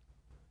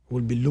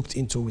will be looked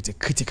into with a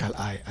critical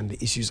eye and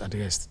the issues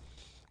addressed.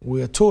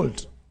 We are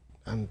told,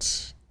 and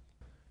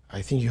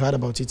I think you heard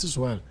about it as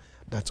well,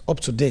 that up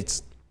to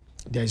date,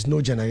 there is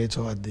no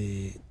generator at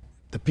the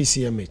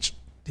PCMH,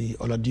 the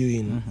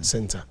Oladuin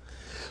Center.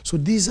 So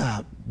these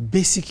are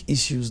basic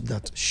issues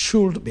that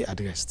should be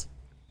addressed.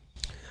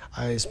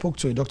 I spoke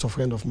to a doctor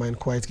friend of mine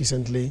quite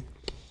recently.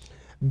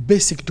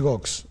 Basic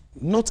drugs,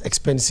 not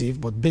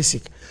expensive, but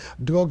basic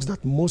drugs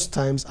that most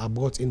times are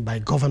brought in by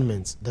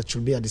governments that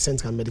should be at the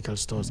central medical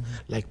stores,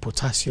 like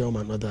potassium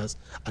and others,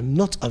 are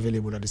not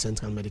available at the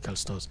central medical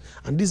stores.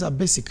 And these are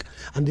basic,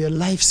 and they are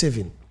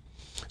life-saving.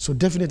 So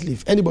definitely,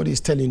 if anybody is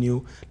telling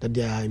you that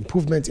there are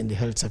improvements in the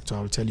health sector,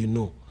 I will tell you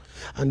no.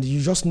 And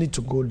you just need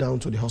to go down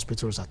to the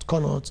hospitals at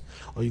Connaught,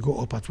 or you go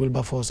up at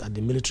Wilberforce at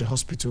the military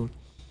hospital.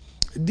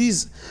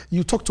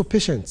 You talk to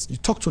patients, you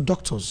talk to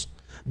doctors,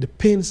 the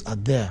pains are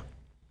there.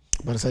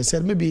 But as I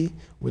said, maybe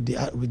with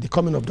the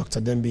coming of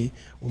Dr. Dembe,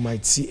 we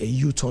might see a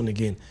U-turn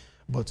again.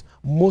 But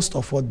most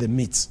of what they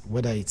meet,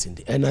 whether it's in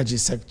the energy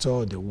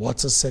sector, the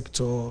water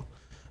sector,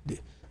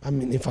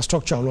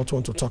 infrastructure I not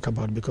want to talk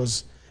about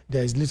because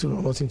there is little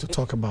or nothing to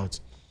talk about.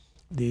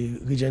 The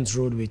Regent's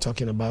Road we're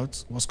talking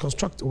about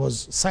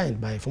was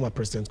signed by former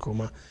President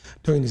Chernor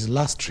during his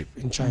last trip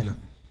in China.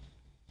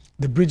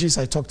 The bridges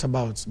I talked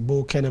about,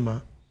 Bo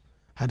Kenema,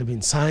 had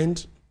been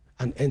signed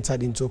and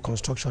entered into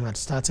construction, had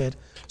started.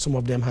 Some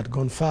of them had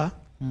gone far,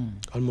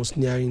 almost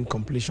nearing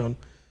completion.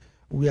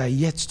 We are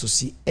yet to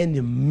see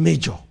any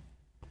major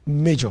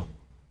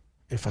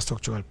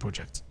infrastructural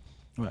project.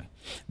 Right.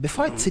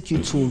 Before I take you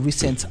to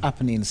recent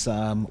happenings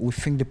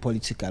within the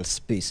political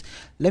space,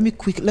 let me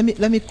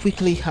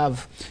quickly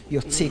have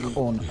your take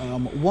on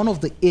one of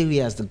the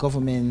areas the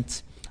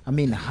government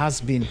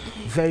has been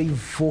very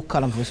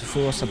vocal and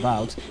vociferous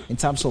about in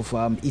terms of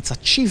its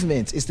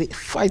achievements is the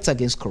fight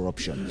against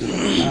corruption.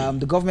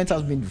 The government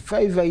has been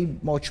very, very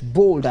much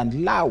bold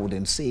and loud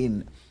in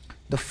saying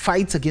the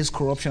fight against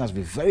corruption has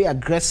been very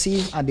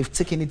aggressive, and they've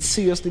taken it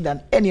seriously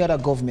than any other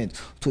government,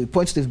 to a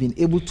point they've been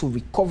able to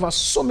recover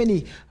so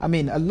many,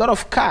 a lot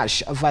of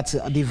cash that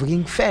they've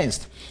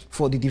ring-fenced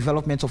for the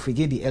development of,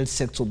 again, the health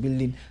sector,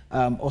 building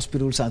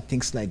hospitals and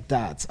things like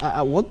that.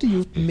 What do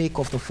you make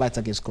of the fight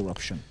against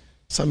corruption?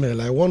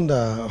 Samuel, I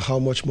wonder how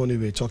much money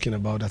we're talking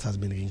about that has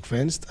been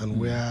ring-fenced and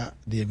where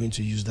they are going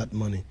to use that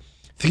money.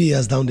 3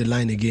 years down the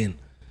line again.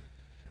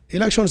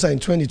 Elections are in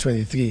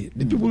 2023.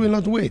 The people will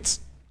not wait.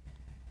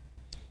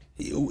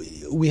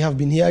 We have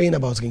been hearing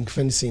about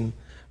ring-fencing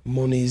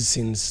monies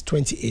since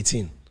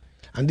 2018.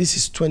 And this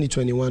is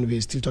 2021, we're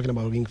still talking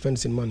about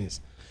ring-fencing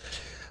monies.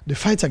 The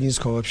fight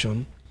against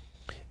corruption,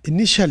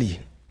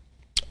 initially,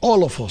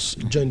 all of us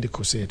joined the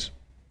crusade.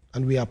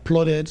 And we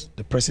applauded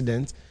the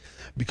president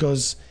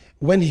because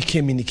when he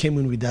came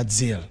in with that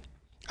zeal.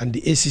 And the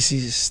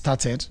ACC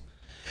started.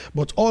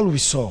 But all we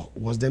saw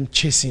was them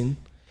chasing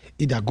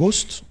either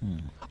ghosts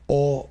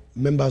or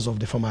members of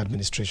the former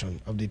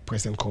administration, of the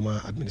President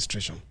Chernor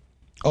administration.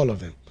 All of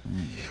them.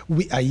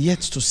 We are yet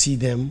to see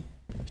them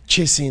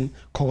chasing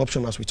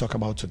corruption as we talk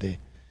about today.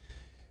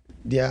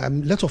 There are a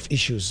lot of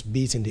issues,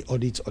 be it in the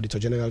Auditor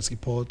General's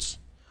reports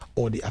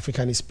or the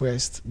Africanist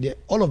Press.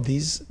 All of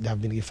these, they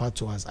have been referred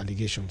to as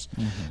allegations.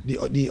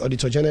 The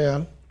Auditor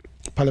General,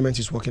 Parliament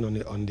is working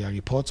on their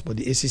reports, but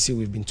the ACC,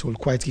 we've been told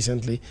quite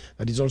recently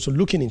that is also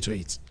looking into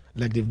it,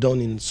 like they've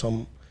done with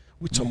some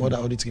other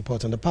audit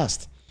reports in the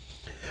past.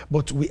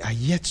 But we are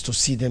yet to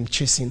see them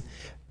chasing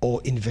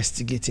or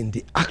investigating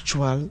the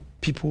actual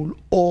people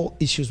or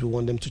issues we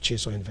want them to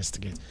chase or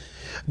investigate.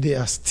 They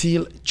are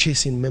still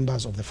chasing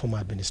members of the former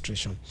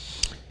administration.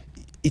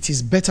 It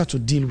is better to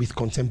deal with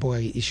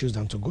contemporary issues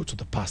than to go to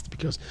the past,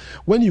 because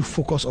when you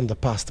focus on the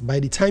past, by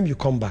the time you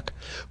come back,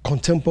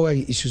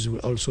 contemporary issues will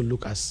also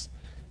look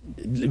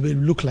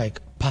like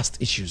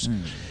past issues.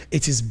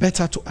 It is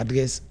better to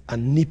address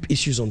and nip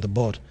issues on the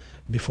board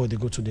before they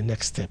go to the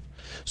next step.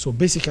 So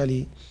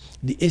basically,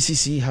 the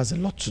ACC has a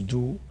lot to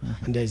do,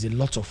 and there is a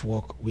lot of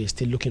work we're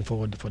still looking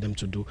forward for them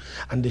to do,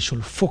 and they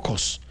should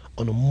focus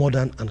on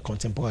modern and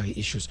contemporary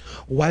issues.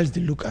 Whilst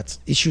they look at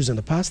issues in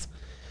the past,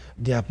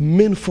 their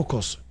main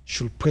focus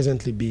should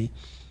presently be,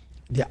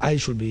 their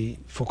eyes should be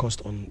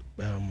focused on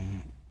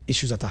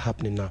issues that are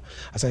happening now.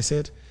 As I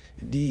said,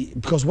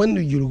 because when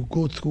you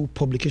go through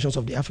publications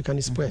of the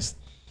Africanist press,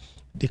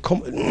 they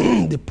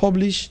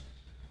publish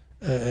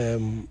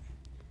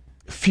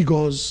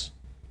figures.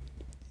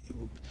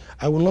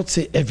 I will not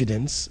say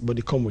evidence, but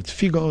they come with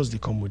figures, they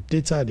come with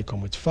data, they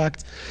come with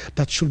facts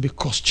that should be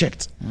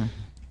cross-checked.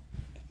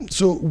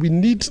 So we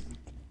need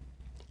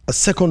a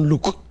second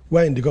look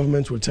wherein the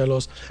government will tell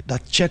us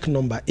that check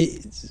number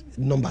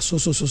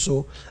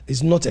so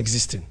is not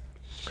existing,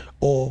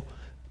 or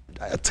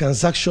a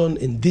transaction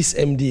in this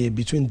MDA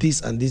between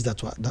this and this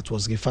that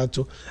was referred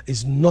to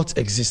is not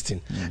existing.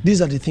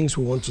 These are the things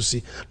we want to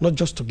see, not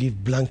just to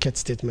give blanket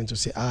statement to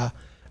say,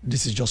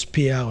 this is just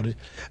PR. Or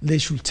they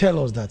should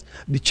tell us that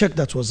the check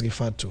that was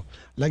referred to,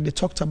 like they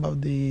talked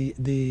about the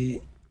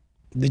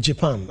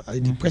Japan,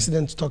 the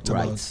president talked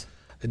about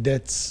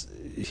that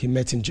he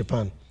met in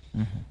Japan.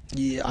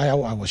 Yeah,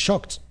 I was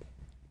shocked,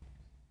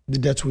 the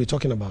debt we're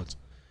talking about,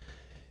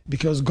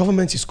 because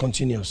government is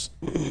continuous.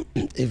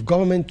 If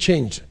government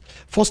changed,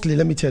 firstly,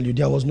 let me tell you,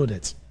 there was no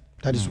debt.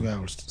 That is where I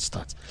will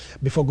start.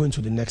 Before going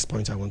to the next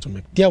point I want to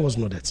make, there was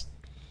no debt.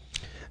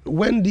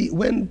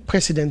 When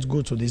presidents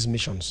go to these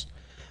missions,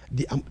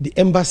 the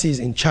embassies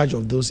in charge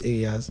of those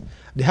areas,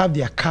 they have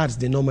their cards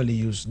they normally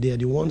use. They are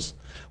the ones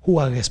who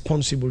are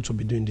responsible to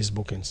be doing these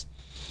bookings.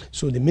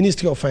 So the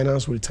Ministry of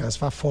Finance will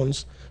transfer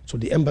funds to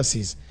the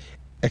embassies,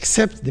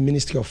 except the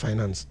Ministry of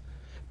Finance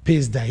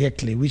pays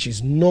directly, which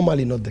is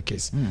normally not the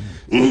case.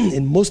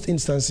 In most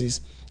instances,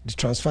 they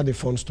transfer the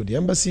funds to the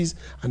embassies,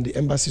 and the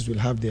embassies will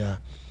have their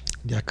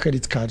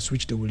credit cards,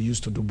 which they will use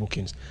to do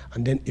bookings.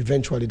 And then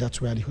eventually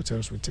that's where the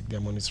hotels will take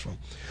their monies from.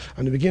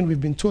 And again, we've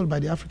been told by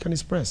the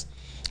Africanist press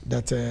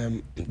that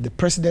the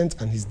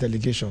president and his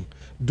delegation,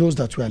 those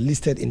that were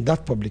listed in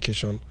that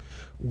publication,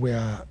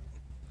 were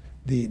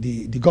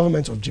the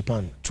government of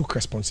Japan took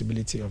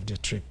responsibility of their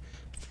trip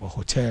for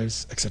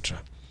hotels, etc.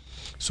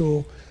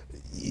 So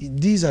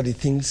these are the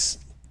things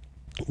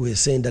we're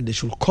saying, that they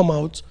should come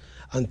out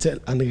and tell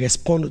and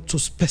respond to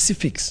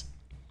specifics,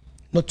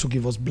 not to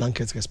give us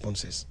blanket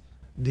responses.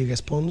 The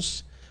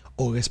response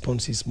or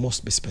responses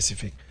must be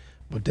specific.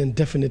 But then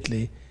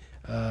definitely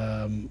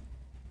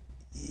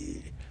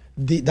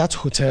that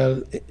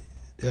hotel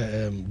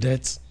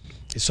debt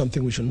is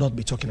something we should not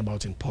be talking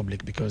about in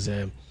public, because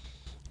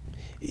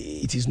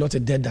it is not a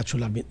debt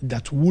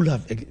that would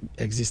have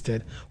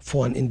existed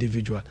for an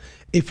individual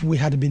if we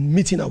had been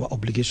meeting our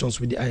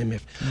obligations with the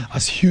IMF,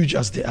 as huge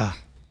as they are.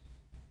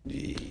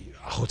 A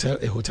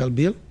hotel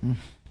bill,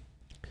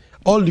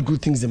 all the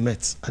good things they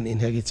met and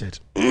inherited,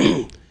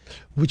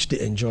 which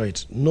they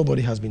enjoyed,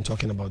 nobody has been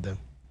talking about them.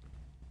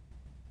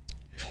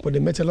 But they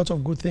met a lot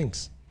of good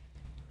things.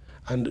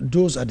 And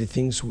those are the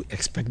things we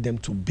expect them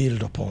to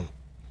build upon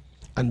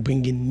and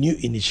bring in new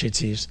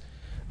initiatives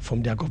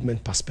from their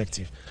government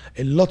perspective.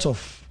 A lot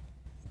of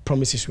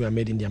promises were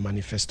made in their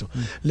manifesto.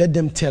 Let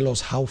them tell us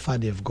how far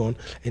they've gone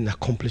in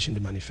accomplishing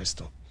the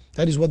manifesto.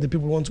 That is what the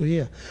people want to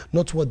hear,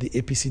 not what the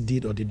APC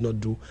did or did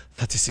not do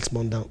 36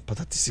 months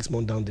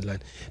down the line.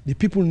 The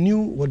people knew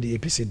what the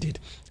APC did,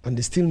 and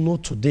they still know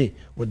today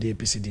what the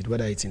APC did,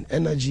 whether it's in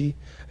energy,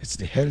 it's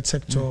the health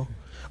sector,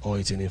 or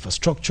it's in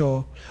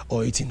infrastructure,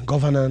 or it's in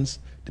governance.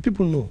 The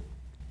people know,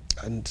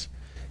 and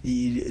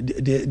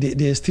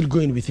they're still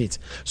going with it.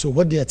 So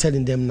what they are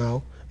telling them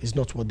now is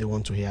not what they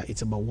want to hear.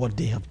 It's about what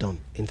they have done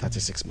in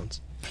 36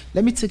 months.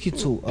 Let me take you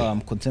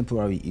to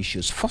contemporary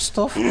issues. First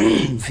off,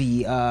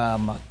 the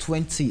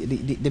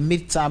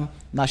midterm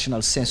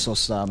national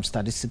census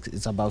statistics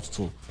is about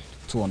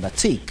to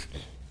undertake.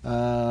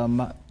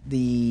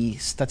 The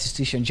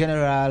statistician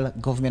general,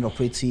 government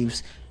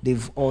operatives,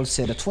 they've all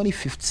said the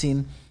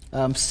 2015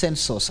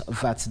 census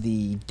that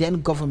the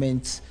then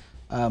government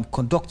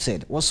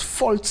conducted was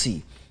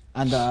faulty,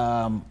 and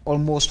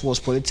almost was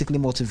politically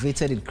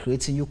motivated in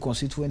creating new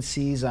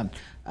constituencies and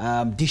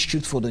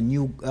districts for the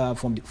new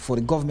for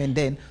the government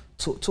then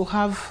to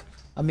have,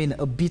 I mean,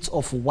 a bit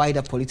of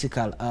wider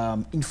political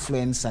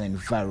influence and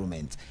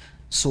environment.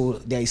 So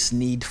there is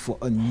need for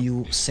a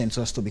new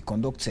census to be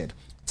conducted,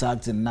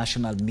 tagged the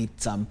national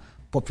midterm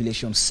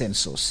population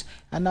census.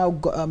 And now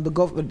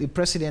the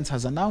president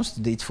has announced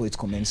the date for its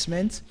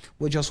commencement.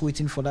 We're just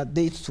waiting for that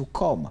date to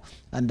come.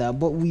 And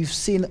but we've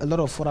seen a lot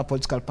of other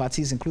political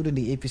parties, including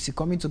the APC,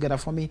 coming together,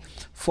 forming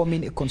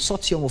a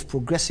consortium of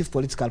progressive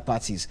political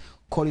parties,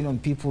 calling on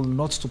people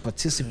not to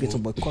participate or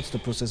boycott the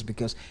process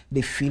because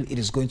they feel it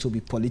is going to be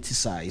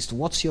politicized.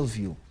 What's your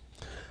view?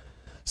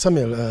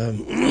 Samuel,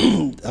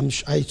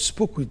 I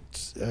spoke with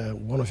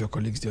one of your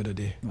colleagues the other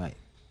day. Right.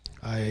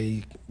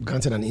 I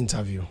granted an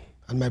interview,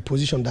 and my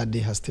position that day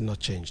has still not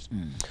changed.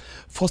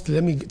 Firstly,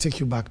 let me take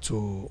you back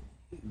to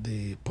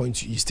the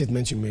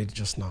statement you made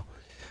just now.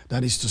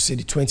 That is to say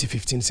the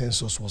 2015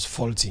 census was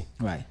faulty.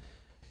 Right.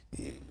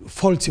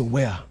 Faulty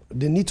where?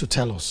 They need to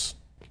tell us.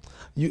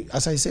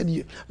 As I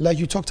said, like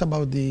you talked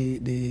about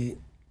the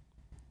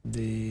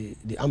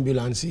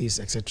ambulances,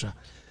 etc.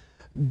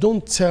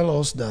 Don't tell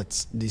us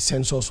that the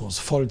census was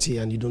faulty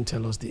and you don't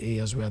tell us the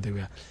areas where they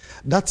were.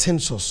 That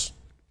census,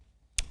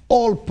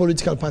 all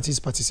political parties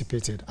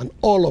participated, and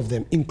all of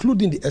them,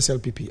 including the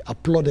SLPP,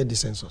 applauded the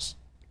census.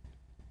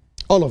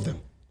 All of them.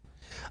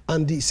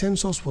 And the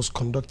census was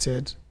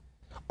conducted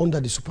under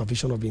the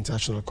supervision of the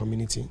international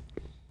community.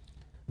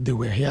 They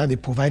were here, they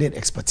provided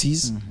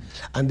expertise,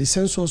 and the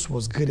census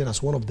was graded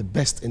as one of the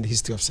best in the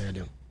history of Sierra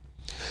Leone.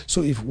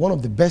 So if one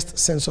of the best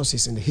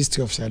censuses in the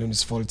history of Sierra Leone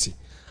is faulty,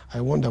 I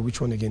wonder which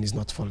one again is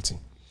not faulty.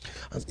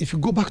 And if you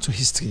go back to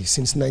history,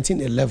 since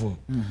 1911,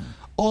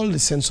 all the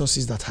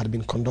censuses that had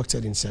been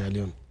conducted in Sierra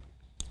Leone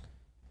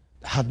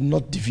had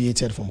not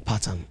deviated from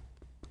pattern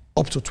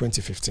up to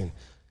 2015.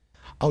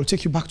 I will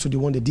take you back to the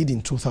one they did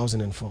in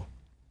 2004.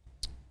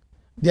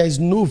 There is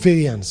no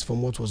variance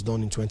from what was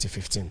done in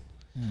 2015.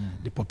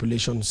 The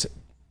population,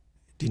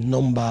 the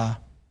number,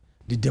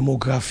 the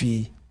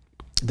demography,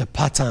 the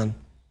pattern,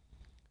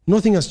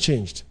 nothing has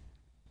changed.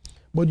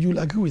 But you'll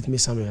agree with me,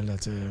 Samuel,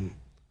 that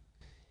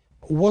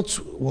what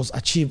was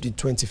achieved in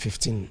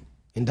 2015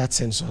 in that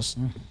census,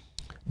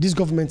 this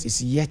government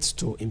is yet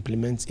to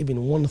implement even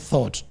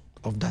 1/3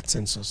 of that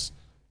census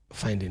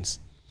findings.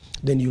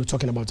 Then you're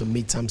talking about a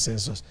midterm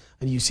census,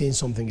 and you're saying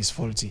something is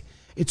faulty.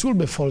 It will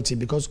be faulty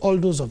because all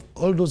those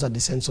at the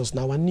census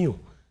now are new.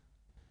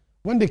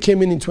 When they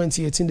came in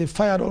 2018, they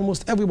fired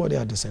almost everybody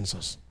at the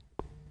census.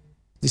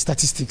 The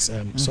statistics,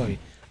 at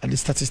the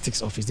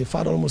statistics office, they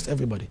fired almost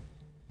everybody.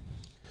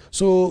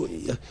 So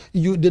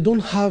they don't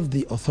have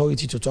the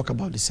authority to talk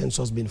about the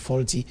census being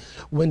faulty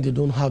when they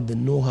don't have the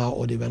know-how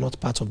or they were not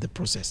part of the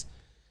process.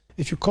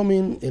 If you come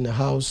in a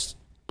house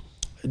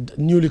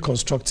newly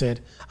constructed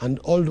and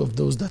all of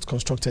those that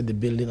constructed the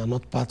building are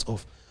not part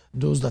of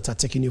those that are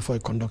taking you for a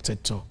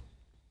conducted tour,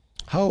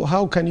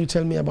 how can you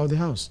tell me about the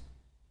house?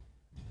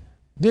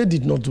 They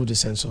did not do the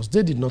census.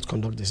 They did not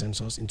conduct the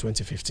census in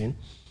 2015.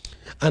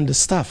 And the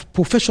staff,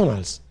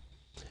 professionals,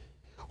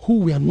 who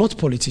were not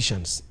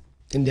politicians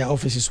in their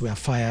offices were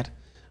fired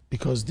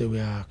because they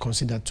were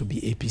considered to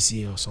be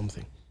APC or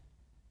something.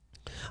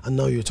 And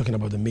now you're talking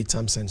about the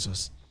midterm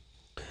census.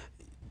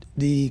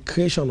 The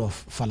creation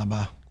of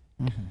Falaba,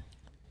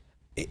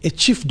 a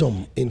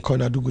chiefdom in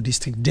Koinadugu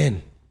district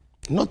then,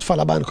 not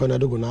Falaba and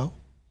Koinadugu now,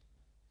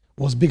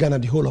 was bigger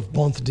than the whole of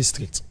Bonth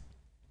district.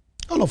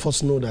 All of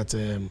us know that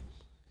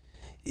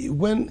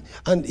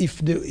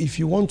if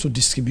you want to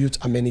distribute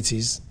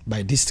amenities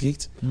by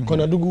district,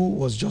 Koinadugu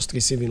was just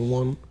receiving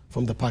one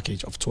from the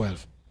package of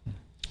 12.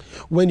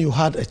 When you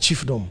had a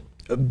chiefdom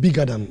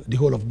bigger than the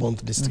whole of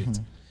Bonth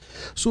district.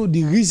 So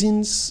the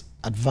reasons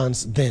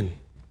advanced then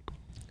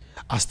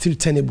are still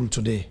tenable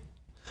today.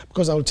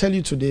 Because I will tell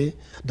you today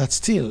that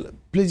still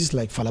places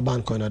like Falaba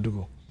and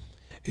Koinadugu,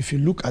 if you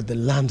look at the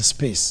land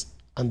space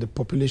and the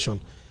population,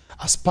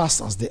 as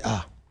sparse as they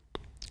are,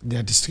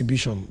 their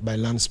distribution by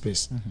land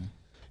space,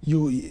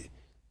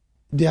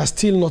 they are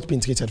still not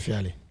being treated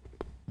fairly.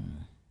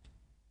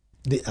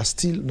 They are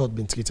still not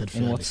being treated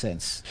fairly. In what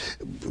sense?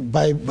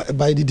 By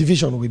the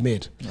division we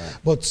made. Right.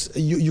 But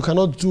you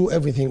cannot do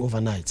everything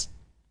overnight.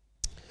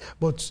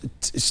 But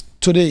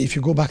today, if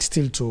you go back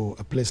still to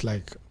a place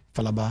like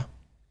Falaba,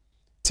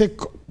 take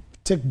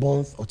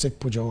Bonth or take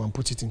Pujao and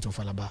put it into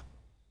Falaba.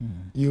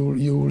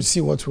 You will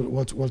see what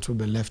will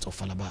be left of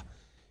Falaba.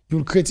 You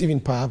will create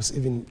perhaps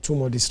 2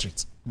 more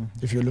districts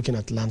if you're looking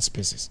at land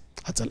spaces,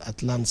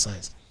 at land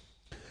size.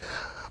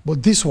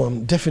 But this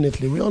one,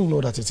 definitely, we all know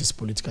that it is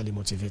politically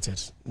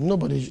motivated.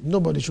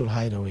 Nobody should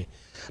hide away.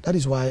 That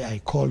is why I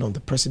called on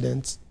the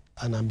president,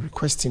 and I'm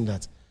requesting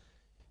that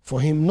for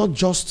him, not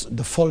just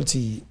the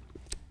faulty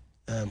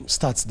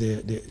stats,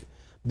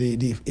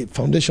 the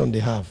foundation they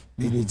have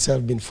in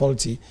itself being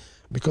faulty,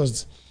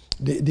 because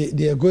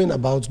they are going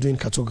about doing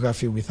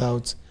cartography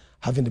without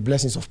having the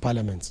blessings of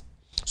Parliament.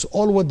 So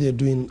all what they're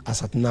doing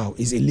as at now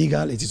is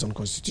illegal, it is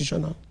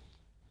unconstitutional,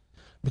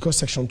 because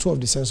Section 2 of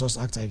the Census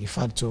Act I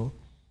referred to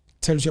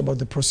tells you about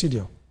the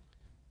procedure.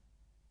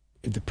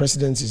 If the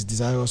president is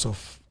desirous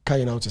of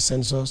carrying out a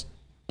census,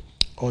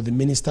 or the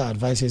minister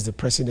advises the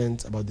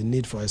president about the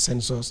need for a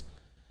census,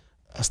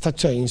 a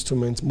statutory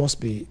instrument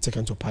must be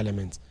taken to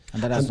Parliament.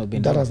 And that has not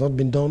been done. That has not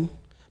been done.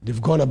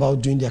 They've gone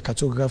about doing their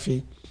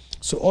cartography.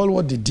 So all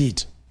what they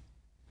did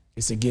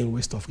is again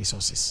waste of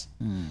resources.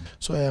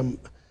 So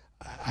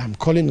I'm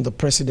calling on the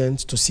president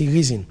to see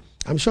reason.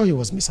 I'm sure he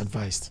was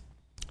misadvised.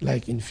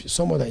 Like in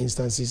some other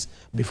instances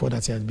before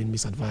that he had been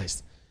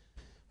misadvised.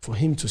 For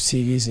him to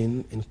see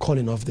reason in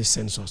calling off the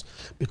census,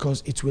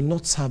 because it will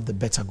not serve the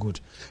better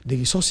good. The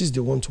resources they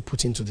want to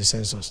put into the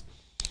census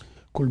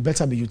could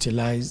better be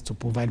utilized to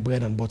provide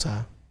bread and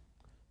butter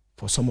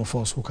for some of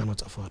us who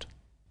cannot afford.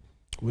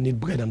 We need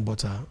bread and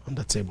butter on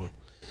the table.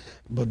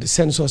 But the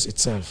census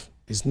itself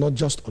is not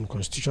just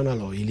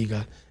unconstitutional or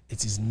illegal,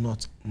 it is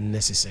not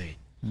necessary.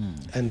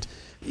 And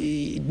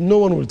no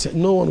one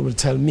will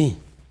tell me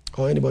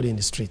or anybody in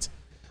the street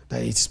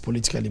that it is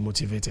politically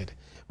motivated.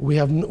 We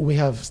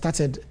have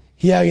started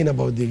hearing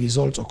about the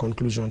results or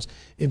conclusions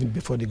even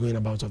before the going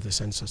about of the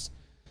census.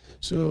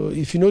 So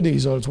if you know the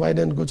results, why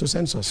then go to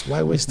census?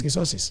 Why waste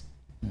resources?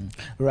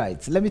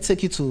 Right. Let me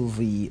take you to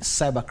the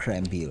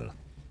cybercrime bill,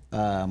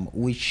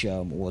 which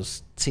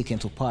was taken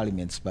to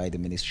Parliament by the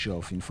Ministry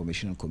of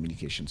Information and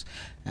Communications.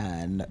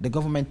 And the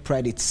government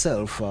pride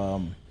itself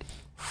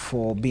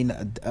for being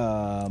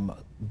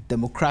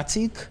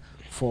democratic,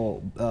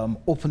 for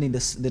opening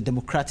the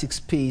democratic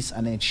space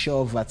and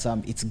ensure that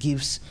it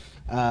gives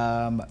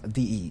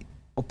the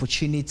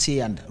opportunity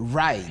and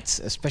rights,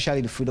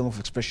 especially the freedom of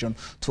expression,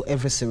 to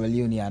every Sierra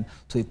Leonean,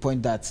 to a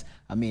point that,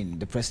 I mean,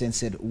 the president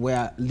said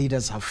where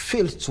leaders have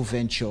failed to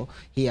venture,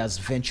 he has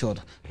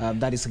ventured.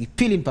 That is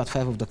repealing Part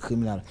 5 of the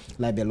criminal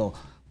libel law.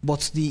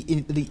 But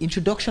the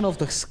introduction of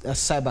the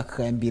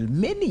cybercrime bill,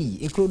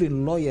 many,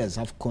 including lawyers,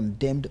 have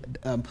condemned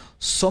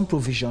some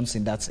provisions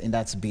in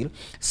that bill,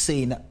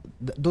 saying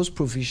those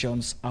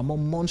provisions are more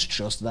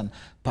monstrous than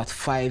Part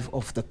 5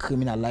 of the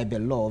criminal libel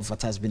law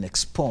that has been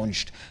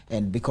expunged,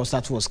 and because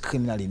that was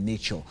criminal in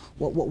nature.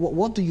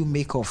 What do you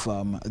make of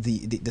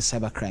the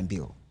cybercrime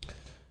bill?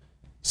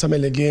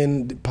 Samuel,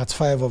 again, Part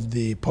 5 of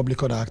the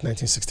Public Order Act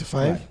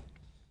 1965. Right.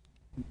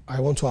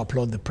 I want to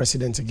applaud the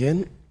president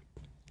again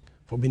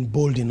for being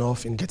bold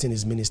enough in getting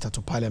his minister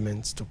to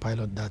Parliament to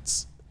pilot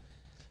that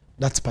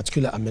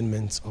particular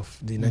amendment of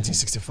the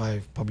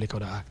 1965 Public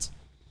Order Act.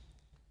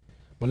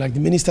 But like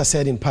the minister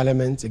said in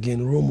Parliament,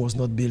 again, Rome was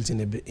not built in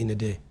a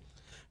day.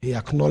 He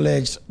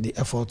acknowledged the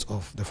effort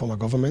of the former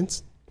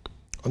government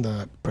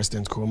under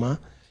President Nkrumah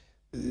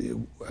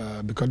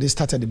because they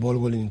started the ball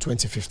rolling in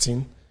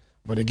 2015.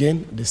 But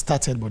again, they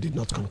started but did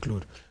not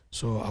conclude.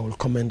 So I will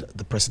commend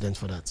the president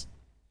for that.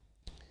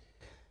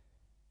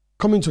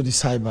 Coming to the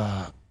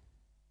cyber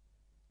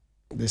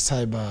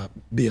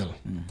bill,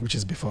 which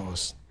is before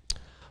us.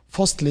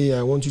 Firstly,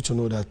 I want you to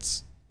know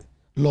that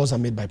laws are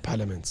made by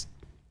Parliament.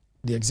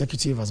 The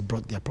executive has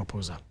brought their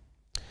proposal.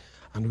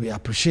 And we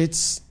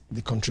appreciate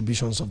the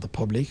contributions of the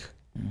public,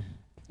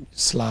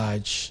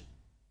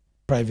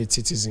 private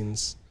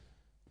citizens,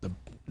 the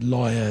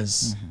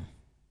lawyers.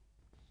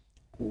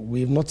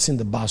 We've not seen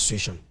the bar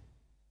association,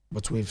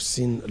 but we've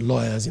seen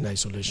lawyers in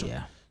isolation.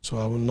 Yeah. So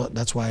I will not,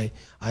 that's why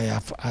I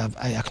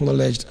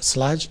acknowledged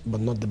SLAJ,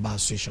 but not the bar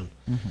association.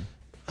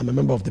 I'm a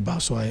member of the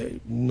bar, so I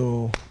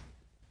no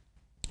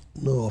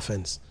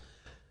offense.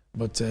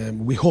 But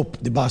we hope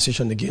the bar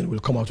association again will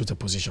come out with a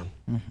position.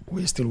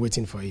 We're still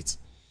waiting for it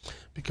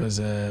because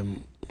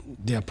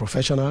they are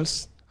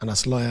professionals, and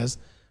as lawyers,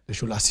 they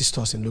should assist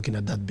us in looking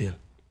at that bill.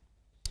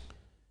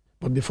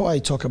 But before I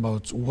talk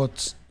about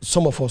what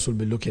some of us will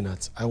be looking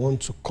at, I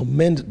want to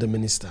commend the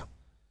minister.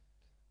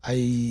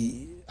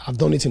 I have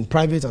done it in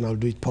private and I'll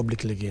do it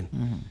publicly again.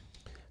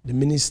 The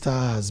minister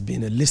has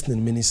been a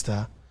listening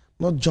minister,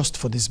 not just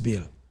for this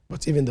bill,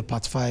 but even the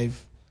Part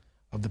 5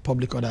 of the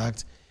Public Order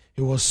Act.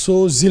 He was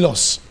so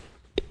zealous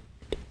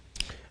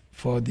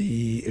for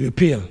the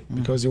repeal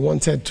because he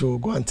wanted to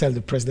go and tell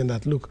the president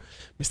that, look,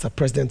 Mr.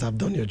 President, I've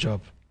done your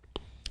job.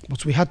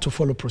 But we had to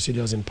follow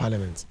procedures in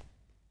Parliament.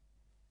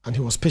 And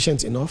he was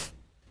patient enough.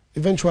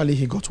 Eventually,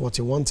 he got what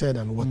he wanted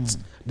and what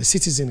the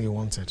citizen he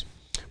wanted.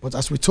 But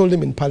as we told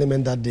him in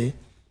Parliament that day,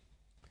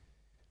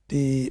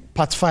 the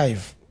Part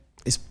 5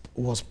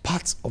 was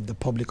part of the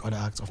Public Order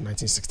Act of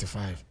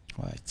 1965.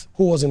 Right.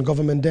 Who was in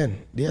government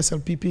then? The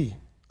SLPP,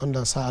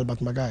 under Sir Albert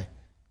Magai,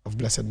 of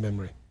blessed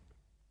memory.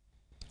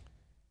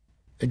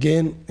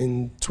 Again,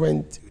 in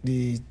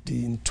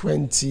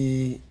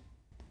 2020,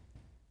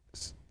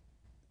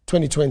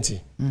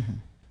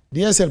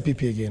 the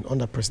SLPP again,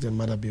 under President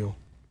Madabio.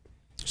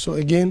 So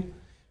again,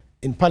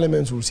 in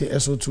Parliament, we'll say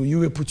SO2, you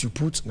will put, you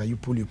put, now you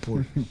pull, you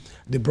pull.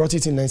 They brought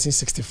it in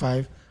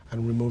 1965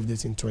 and removed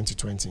it in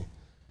 2020.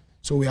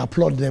 So we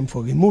applaud them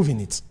for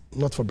removing it,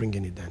 not for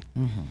bringing it then.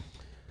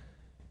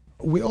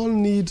 We all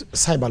need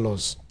cyber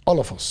laws, all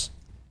of us.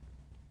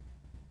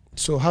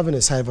 So having a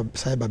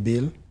cyber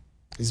bill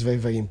is very,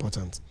 very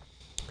important.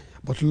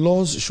 But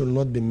laws should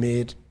not be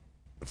made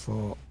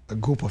for a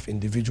group of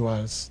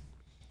individuals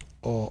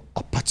or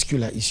a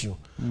particular issue.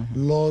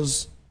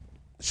 Laws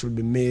should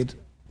be made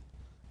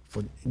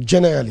for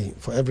generally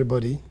for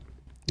everybody.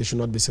 They should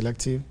not be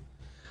selective,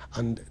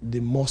 and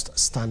they must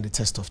stand the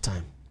test of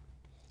time.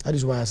 That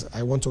is why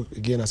I want to,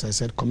 again, as I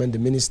said, commend the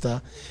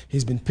minister.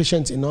 He's been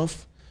patient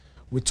enough.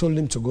 We told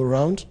him to go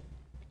around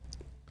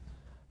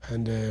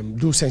and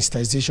do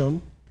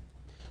sensitization,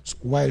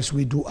 whilst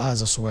we do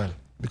ours as well,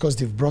 because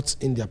they've brought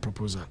in their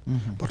proposal.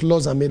 But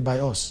laws are made by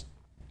us.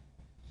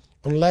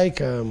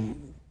 Unlike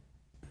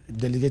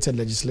delegated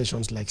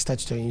legislations like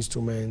statutory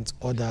instruments,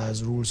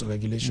 orders, rules, or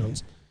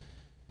regulations,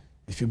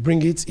 if you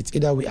bring it, it's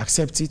either we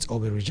accept it or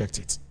we reject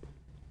it.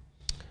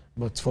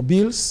 But for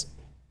bills,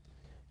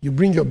 you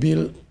bring your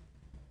bill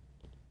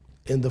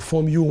in the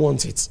form you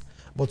want it,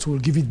 but we'll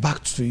give it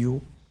back to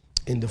you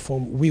in the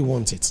form we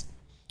want it.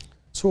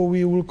 So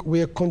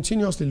we are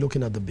continuously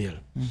looking at the bill,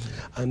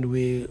 and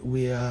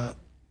we are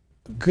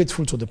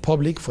grateful to the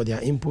public for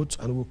their input,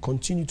 and we'll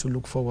continue to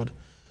look forward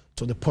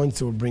to the point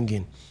they will bring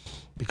in.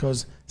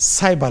 Because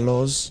cyber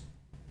laws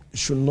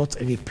should not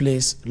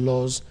replace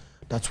laws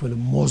that will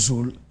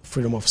muzzle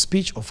freedom of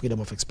speech or freedom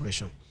of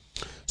expression.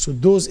 So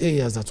those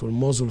areas that will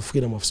muzzle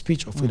freedom of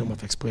speech or freedom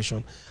of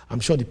expression,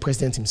 I'm sure the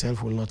president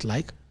himself will not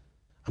like.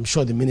 I'm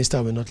sure the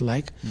minister will not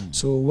like.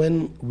 So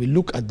when we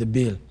look at the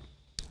bill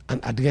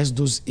and address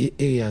those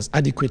areas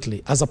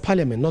adequately as a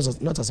parliament,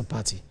 not as a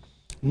party,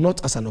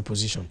 not as an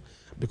opposition,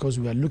 because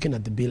we are looking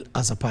at the bill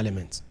as a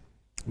parliament.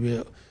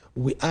 We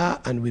are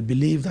and we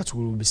believe that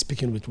we will be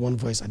speaking with one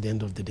voice at the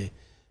end of the day.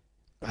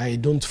 I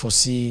don't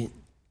foresee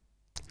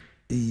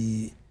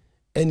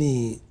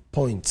any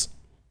point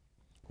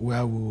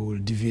where we will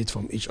deviate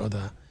from each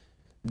other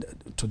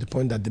to the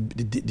point that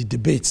the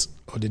debates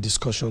or the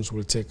discussions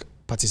will take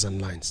partisan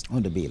lines.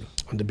 On the bill?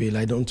 On the bill,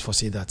 I don't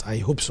foresee that. I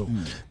hope so.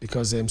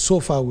 Because so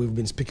far we've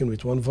been speaking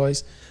with one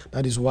voice.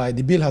 That is why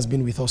the bill has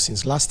been with us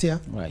since last year.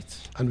 Right.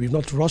 And we've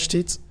not rushed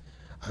it.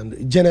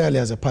 And generally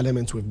as a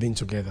parliament, we've been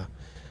together.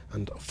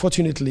 And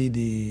fortunately,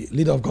 the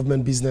leader of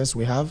government business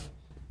we have,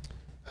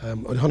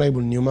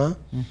 Honorable Newma,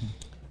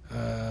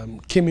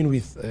 came in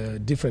with a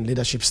different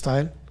leadership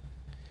style.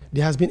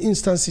 There has been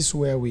instances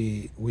where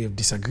we have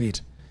disagreed,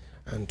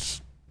 and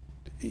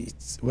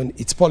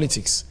it's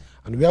politics.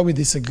 And where we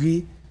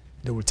disagree,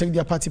 they will take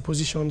their party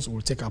positions,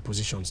 we'll take our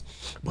positions.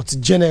 But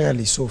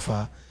generally, so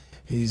far,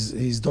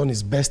 he's done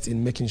his best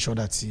in making sure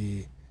that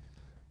he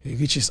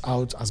reaches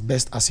out as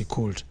best as he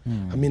could.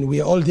 I mean,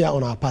 we are all there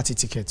on our party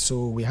ticket,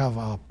 so we have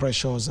our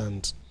pressures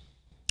and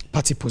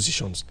party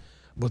positions.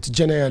 But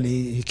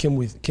generally, he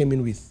came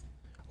in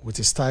with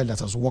a style that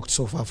has worked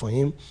so far for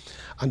him,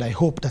 and I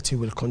hope that he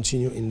will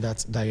continue in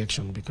that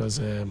direction, because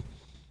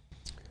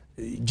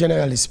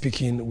generally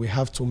speaking, we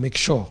have to make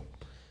sure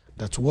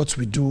that what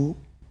we do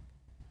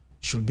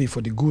should be for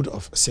the good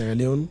of Sierra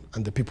Leone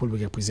and the people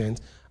we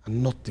represent,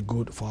 and not the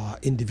good for our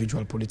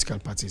individual political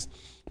parties.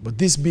 But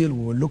this bill,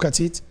 we will look at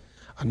it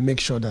and make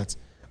sure that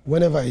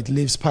whenever it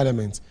leaves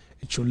Parliament,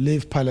 it should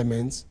leave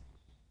Parliament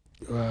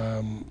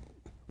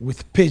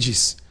with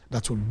pages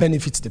that will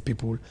benefit the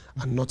people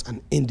and not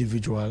an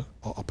individual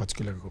or a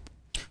particular group.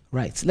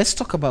 Right. Let's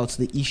talk about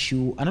the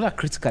issue, another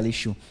critical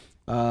issue,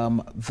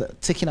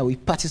 taking away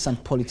partisan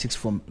politics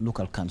from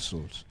local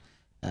councils.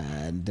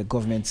 And the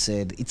government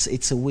said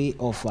it's a way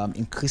of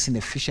increasing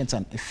efficient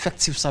and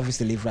effective service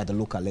delivery at the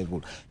local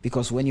level.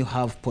 Because when you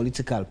have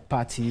political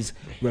parties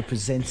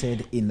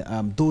represented in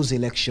those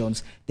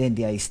elections, then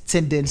there is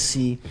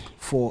tendency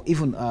for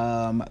even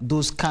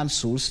those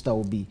councils that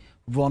will be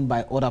run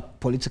by other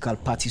political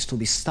parties to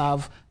be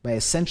served by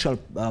a central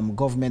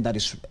government that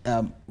is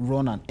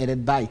run and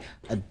headed by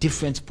a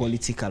different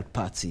political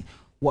party.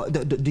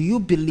 Do you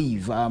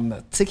believe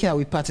taking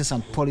away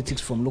partisan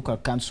politics from local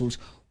councils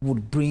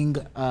would bring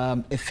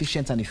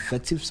efficient and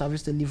effective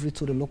service delivery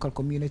to the local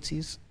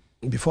communities?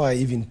 Before I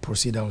even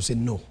proceed, I will say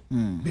no.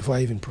 Before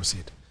I even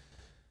proceed.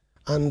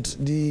 And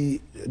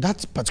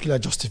that particular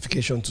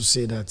justification to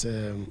say that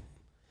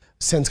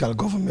central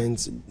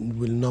government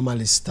will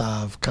normally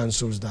starve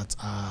councils that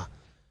are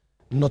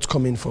not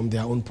coming from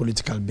their own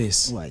political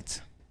base. Right.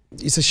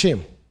 It's a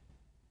shame,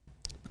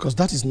 because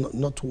that is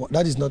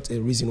not a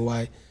reason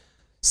why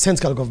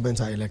central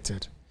governments are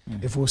elected.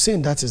 If we're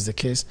saying that is the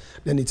case,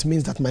 then it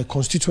means that my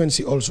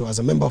constituency also, as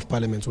a member of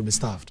parliament, will be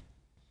starved,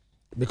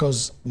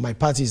 because my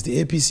party is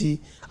the APC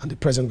and the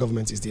present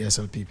government is the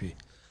SLPP.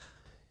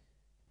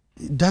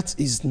 That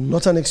is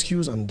not an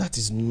excuse, and that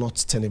is not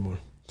tenable.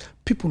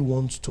 People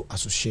want to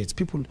associate.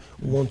 People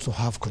want to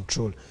have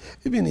control.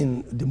 Even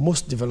in the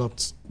most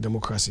developed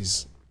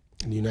democracies,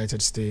 in the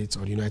United States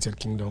or the United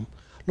Kingdom,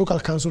 local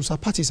councils are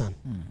partisan.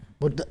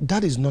 But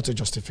that is not a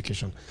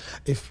justification.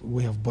 If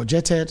we have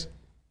budgeted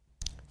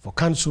for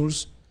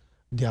councils,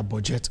 their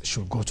budget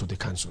should go to the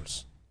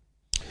councils.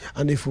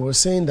 And if we were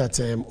saying that,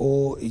 it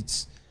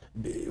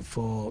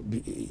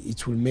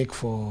will make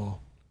for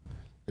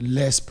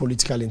less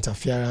political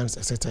interference,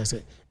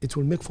 etc., it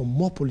will make for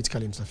more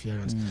political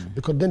interference,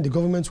 because then the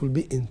government will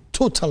be in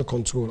total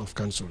control of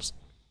councils.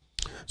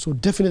 So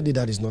definitely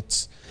that is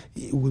not,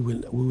 we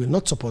will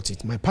not support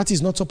it. My party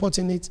is not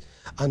supporting it,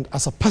 and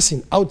as a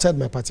person outside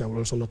my party, I will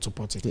also not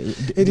support it.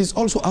 It is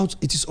also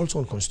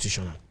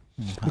unconstitutional,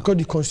 because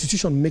the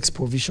Constitution makes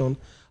provision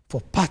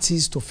for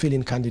parties to fill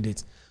in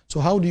candidates. So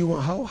how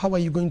are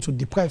you going to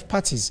deprive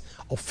parties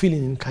of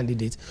filling in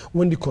candidates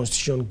when the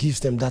Constitution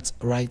gives them that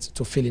right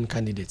to fill in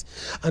candidates?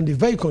 And the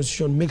very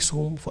Constitution makes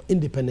room for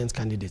independent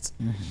candidates.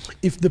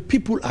 If the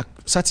people are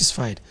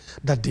satisfied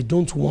that they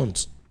don't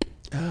want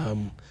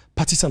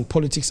partisan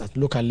politics at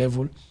local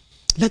level,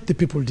 let the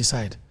people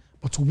decide.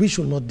 But we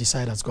should not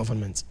decide as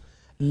government.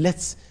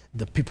 Let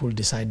the people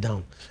decide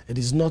down. It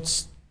is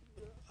not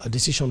a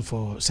decision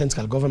for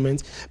central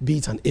government, be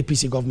it an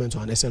APC government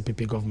or an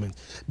SLPP government.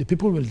 The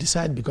people will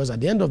decide, because at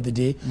the end of the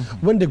day,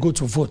 when they go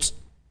to vote,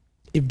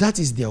 if that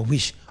is their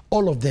wish,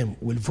 all of them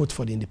will vote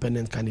for the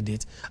independent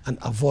candidate and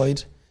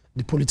avoid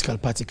the political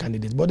party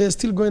candidate, but they're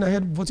still going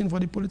ahead voting for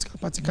the political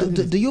party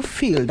candidate. Do you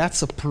feel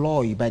that's a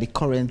ploy by the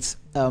current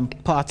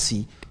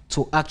party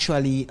to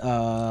actually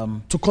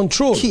to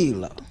control,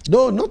 kill?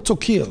 No, not to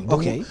kill.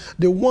 Okay.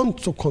 They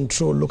want to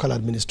control local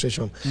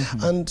administration.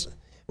 And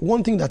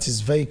one thing that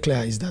is very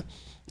clear is that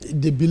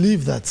they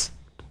believe that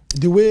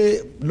the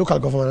way local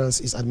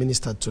governance is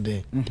administered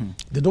today,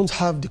 they don't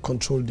have the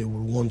control they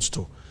will want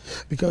to.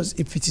 Because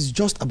if it is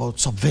just about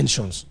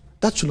subventions,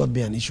 that should not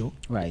be an issue.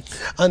 Right.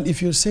 And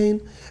if you're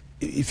saying,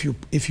 if you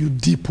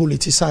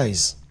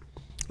depoliticize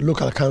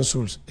local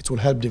councils, it will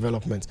help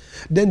development,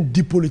 then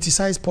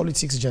depoliticize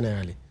politics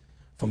generally.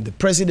 From the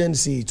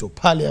presidency to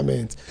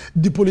parliament,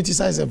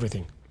 depoliticize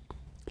everything.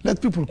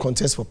 Let people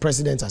contest for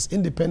president as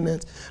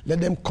independent.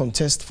 Let them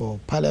contest for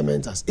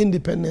parliament as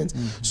independent.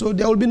 So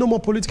there will be no more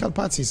political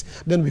parties.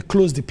 Then we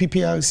close the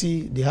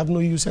PPRC. They have no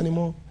use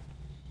anymore.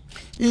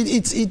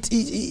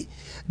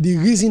 The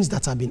reasons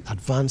that have been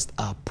advanced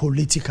are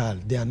political.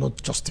 They are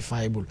not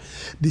justifiable.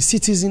 The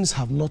citizens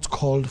have not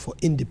called for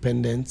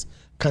independent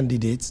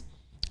candidates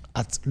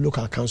at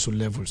local council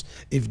levels.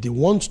 If they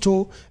want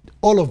to,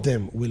 all of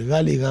them will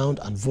rally around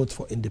and vote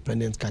for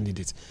independent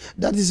candidates.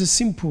 That is a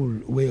simple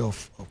way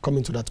of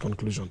coming to that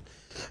conclusion.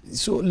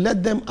 So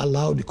let them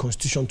allow the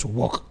constitution to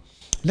work.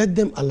 Let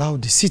them allow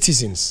the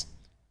citizens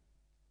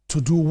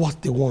to do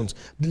what they want.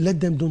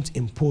 Let them don't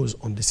impose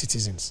on the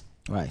citizens.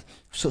 Right.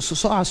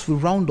 So as we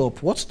round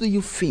up, what do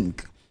you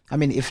think? I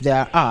mean, if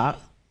there are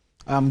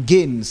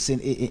gains in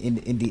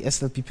the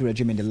SLPP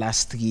regime in the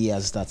last 3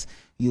 years that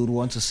you would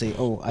want to say,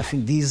 oh, I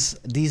think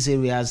these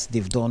areas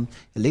they've done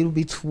a little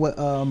bit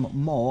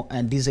more,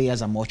 and these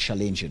areas are more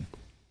challenging.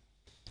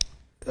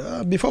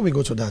 Before we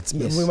go to that,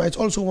 yes, we might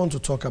also want to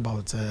talk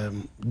about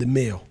the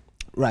mayor.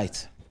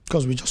 Right.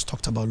 Because we just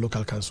talked about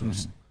local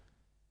councils.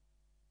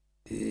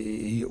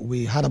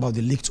 We heard about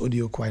the leaked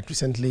audio quite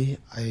recently.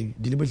 I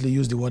deliberately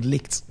used the word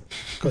leaked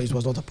because it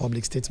was not a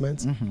public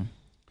statement.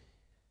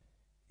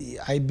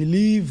 I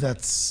believe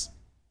that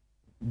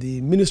the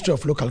Ministry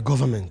of Local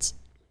Government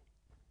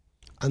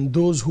and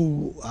those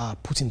who are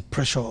putting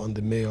pressure on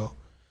the mayor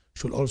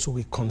should also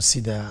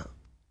reconsider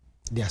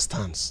their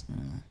stance.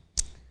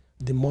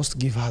 They must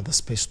give her the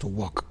space to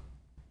work.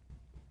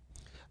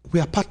 We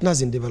are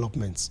partners in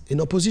development. In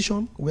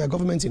opposition, we are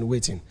government in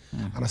waiting.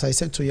 And as I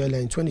said to you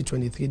earlier, in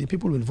 2023, the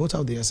people will vote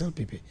out the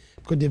SLPP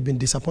because they've been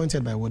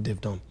disappointed by what they've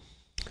done.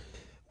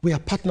 We are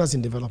partners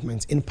in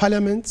development. In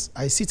parliament,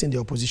 I sit in the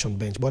opposition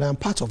bench, but I am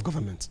part of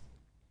government.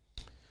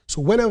 So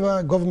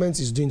whenever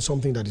government is doing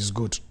something that is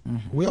good,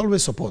 we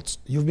always support.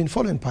 You've been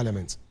following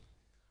parliament.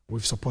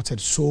 We've supported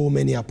so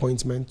many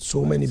appointments,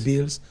 so many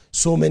bills,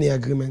 so many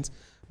agreements,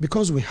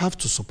 because we have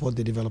to support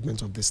the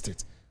development of the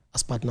state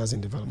as partners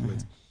in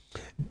development.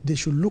 They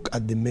should look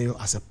at the mayor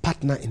as a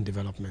partner in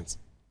development.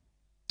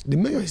 The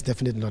mayor is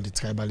definitely not a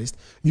tribalist.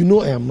 You know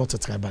I am not a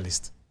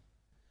tribalist.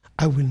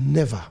 I will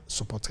never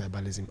support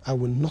tribalism. I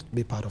will not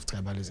be part of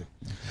tribalism.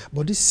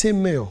 But this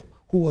same mayor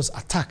who was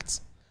attacked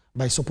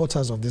by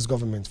supporters of this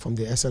government from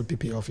the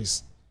SLPP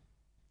office,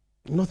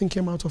 nothing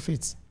came out of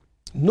it.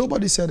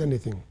 Nobody said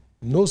anything.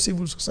 No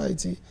civil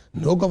society,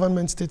 no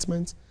government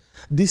statement.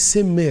 This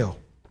same mayor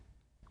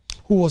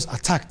who was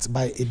attacked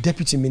by a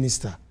deputy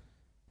minister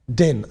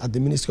then at the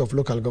Ministry of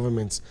Local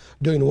Government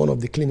during one of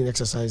the cleaning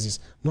exercises,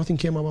 nothing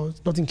came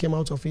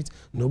out of it.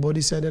 Nobody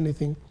said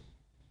anything.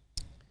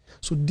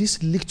 So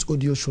this leaked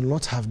audio should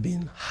not have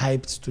been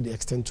hyped to the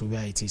extent to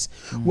where it is.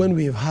 When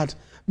we've had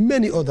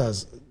many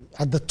others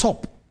at the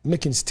top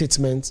making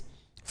statements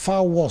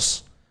far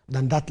worse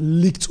than that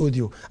leaked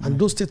audio. And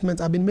those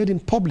statements have been made in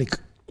public.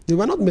 They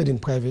were not made in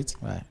private.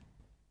 Right.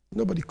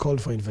 Nobody called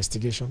for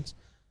investigations.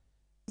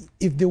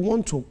 If they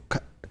want to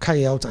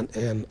carry out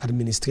an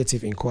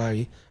administrative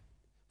inquiry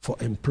for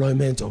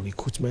employment or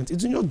recruitment,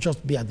 it should not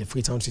just be at the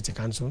Freetown City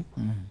Council.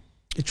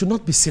 It should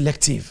not be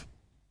selective.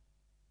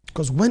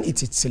 Because when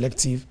it is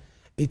selective,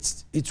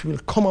 it will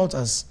come out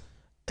as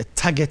a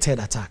targeted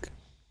attack.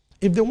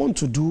 If they want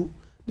to do,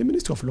 the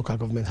Ministry of Local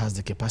Government has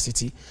the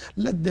capacity.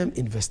 Let them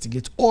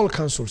investigate all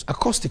councils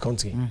across the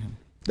country.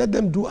 Let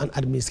them do an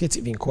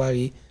administrative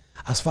inquiry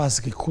as far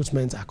as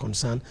recruitment are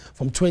concerned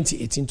from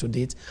 2018 to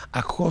date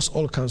across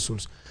all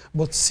councils.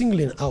 But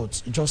singling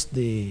out just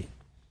the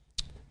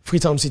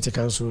Freetown City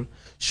Council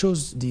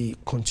shows the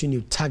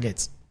continued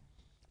target.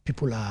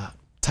 People are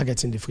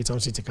targeting the Freetown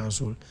City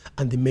Council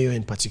and the mayor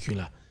in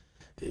particular.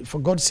 For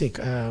God's sake,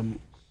 I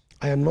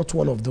am not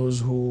one of those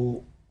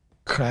who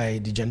cry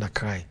the gender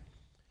cry,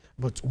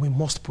 but we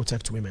must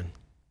protect women.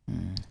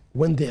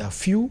 When they are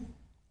few,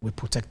 we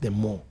protect them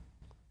more.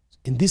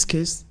 In this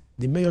case,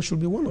 the mayor should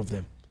be one of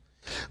them.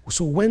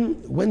 So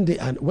when they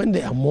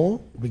are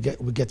more, we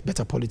get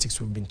better politics,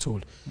 we've been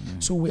told.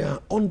 So we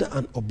are under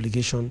an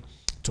obligation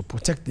to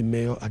protect the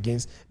mayor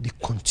against the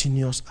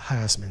continuous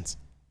harassment.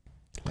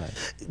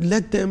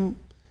 Let them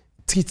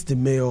treat the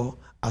mayor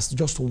as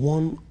just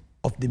one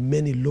of the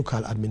many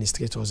local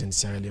administrators in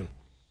Sierra Leone.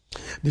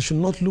 They should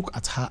not look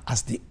at her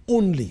as the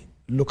only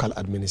local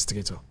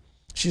administrator.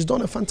 She's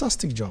done a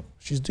fantastic job.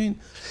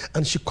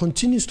 And she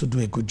continues to do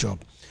a good job.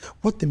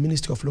 What the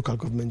Ministry of Local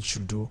Government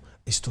should do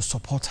is to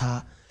support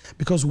her,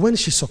 because when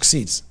she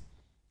succeeds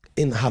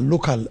in her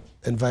local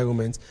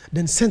environment,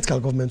 then central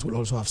government will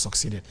also have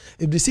succeeded.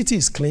 If the city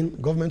is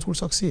clean, government will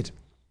succeed.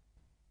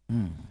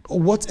 Or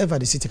whatever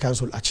the city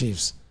council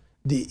achieves,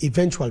 the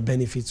eventual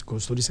benefits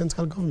goes to the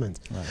central government.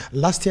 Right.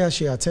 Last year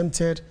she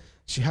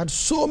had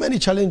so many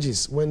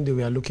challenges when they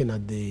were looking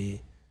at the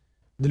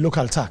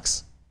local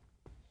tax,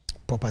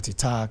 property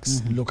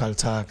tax, local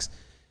tax.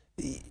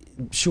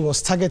 She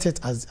was targeted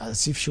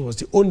as if she was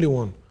the only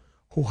one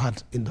who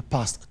had in the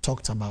past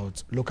talked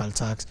about local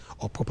tax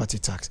or property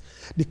tax.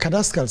 The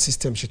cadastral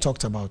system she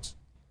talked about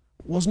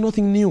was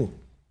nothing new.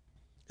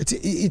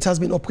 It has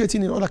been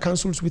operating in other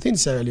councils within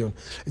Sierra Leone.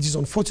 It is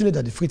unfortunate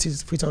that the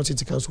Freetown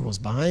City Council was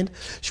behind.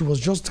 She was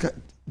just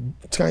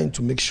trying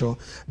to make sure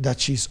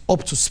that she's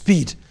up to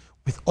speed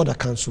with other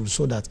councils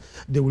so that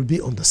they will be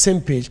on the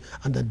same page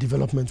and that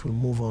development will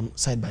move on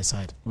side by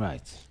side.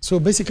 Right. So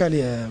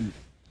basically,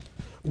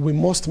 we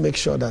must make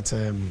sure that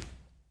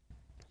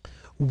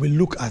we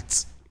look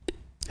at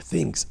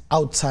things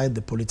outside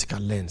the political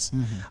lens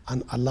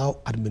and allow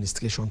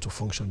administration to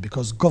function,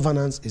 because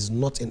governance is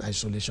not in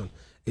isolation.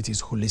 It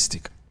is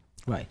holistic.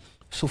 Right.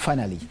 So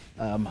finally,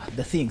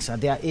 the things, are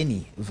there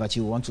any that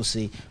you want to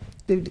say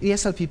the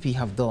SLPP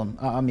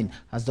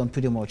has done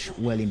pretty much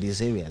well in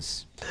these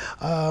areas?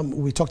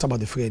 We talked about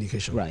the free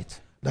education. Right.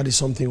 That is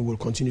something we'll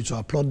continue to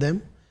applaud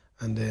them,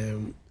 and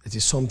it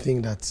is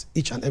something that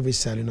each and every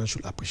Sierra Leonean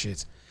should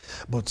appreciate.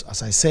 But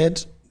as I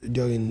said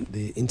during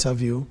the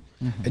interview,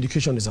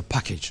 education is a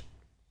package.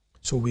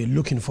 So we're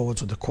looking forward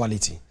to the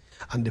quality,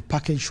 and the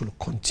package should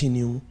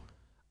continue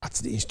at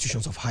the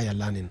institutions of higher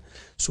learning.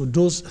 So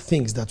those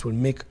things that will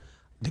make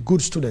the good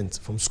students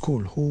from school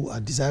who are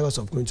desirous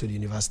of going to the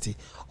university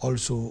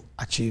also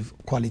achieve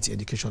quality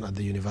education at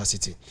the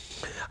university.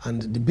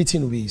 And the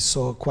beating we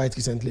saw quite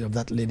recently of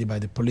that lady by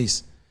the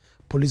police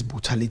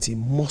brutality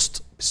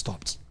must be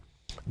stopped.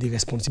 The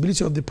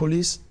responsibility of the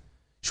police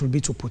should be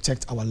to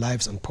protect our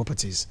lives and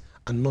properties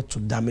and not to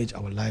damage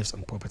our lives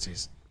and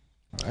properties.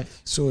 All right.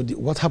 So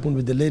what happened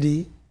with the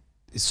lady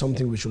is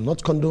something we should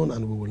not condone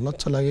and we will not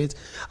tolerate,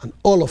 and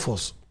all of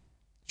us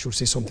should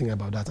say something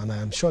about that. And I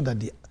am sure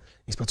that the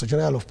Inspector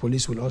General of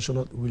Police will also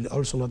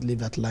not leave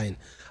that line.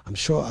 I'm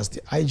sure as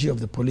the IG of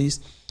the police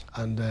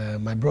and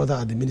my brother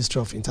at the Ministry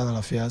of Internal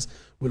Affairs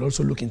will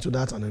also look into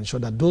that and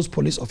ensure that those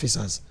police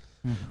officers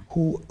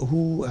who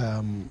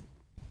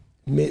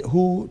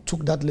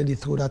took that lady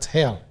through that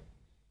hell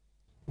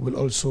will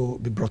also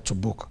be brought to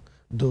book.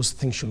 Those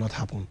things should not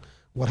happen.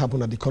 What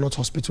happened at the Chernor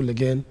Hospital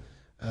again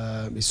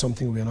is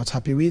something we are not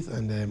happy with,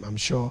 and I'm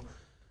sure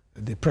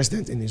the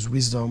President in his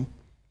wisdom,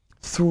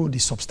 through the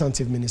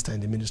substantive minister in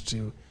the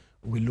ministry,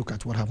 will look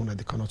at what happened at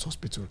the Chernor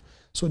Hospital.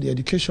 So the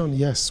education,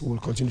 yes, we'll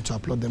continue to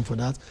applaud them for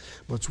that,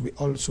 but we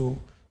also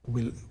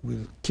will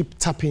keep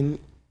tapping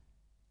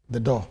the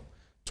door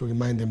to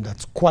remind them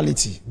that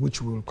quality,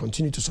 which we will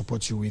continue to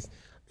support you with,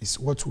 is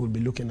what we'll be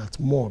looking at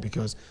more,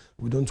 because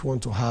we don't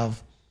want to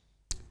have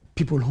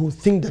people who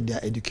think that they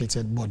are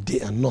educated, but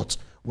they are not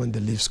when they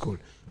leave school.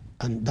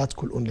 And that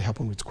could only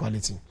happen with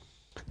quality.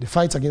 The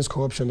fight against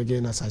corruption,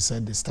 again, as I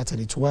said, they started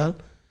it well.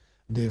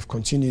 They've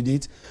continued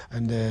it.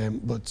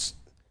 But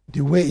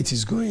the way it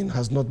is going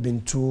has not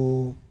been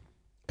too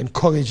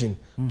encouraging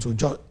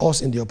to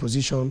us in the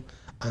opposition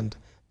and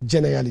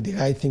generally the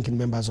right-thinking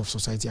members of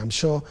society. I'm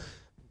sure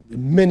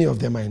many of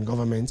them are in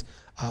government,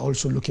 are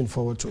also looking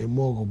forward to a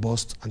more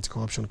robust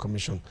anti-corruption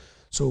commission.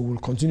 So we'll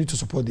continue to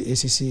support the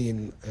ACC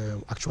in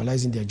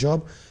actualizing their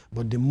job,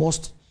 but they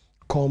must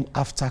come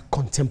after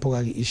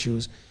contemporary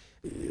issues.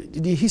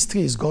 The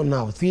history is gone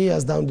now. 3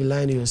 years down the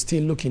line, you're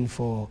still looking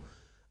for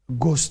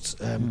ghost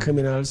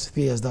criminals.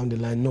 3 years down the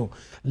line, no.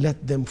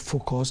 Let them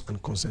focus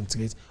and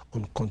concentrate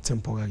on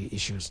contemporary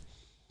issues.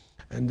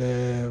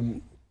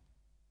 And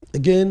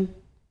again,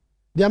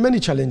 there are many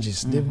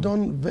challenges. They've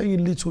done very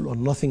little or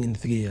nothing in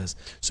 3 years.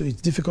 So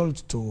it's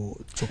difficult to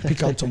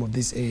pick out some of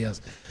these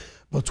areas.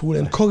 But we'll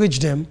encourage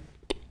them,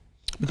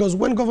 because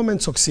when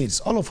government succeeds,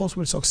 all of us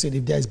will succeed.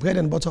 If there is bread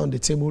and butter on the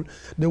table,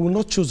 they will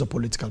not choose a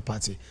political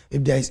party.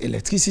 If there is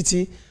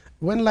electricity,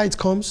 when light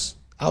comes,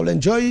 I'll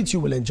enjoy it, you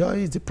will enjoy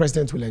it, the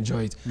president will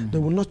enjoy it. They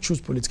will not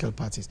choose political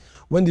parties.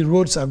 When the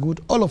roads are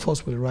good, all of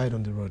us will ride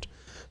on the road.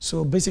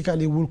 So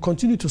basically, we'll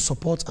continue to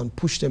support and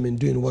push them in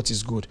doing what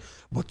is good.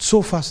 But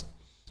so far,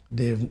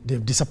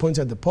 they've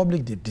disappointed the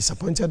public, they've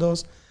disappointed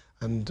us,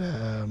 and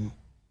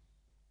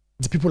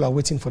the people are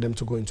waiting for them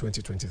to go in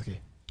 2023.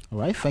 All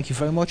right. Thank you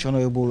very much,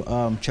 Honorable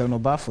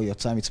Chernor, for your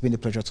time. It's been a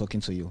pleasure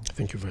talking to you.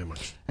 Thank you very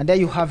much. And there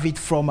you have it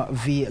from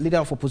the Leader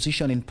of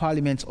Opposition in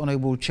Parliament,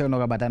 Honorable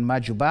Chernor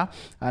Majuba.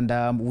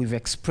 And we've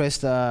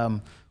expressed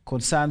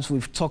concerns.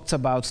 We've talked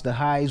about the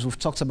highs. We've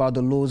talked about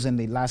the lows in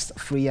the last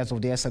 3 years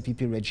of the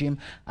SLPP regime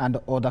and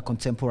other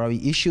contemporary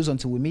issues.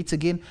 Until we meet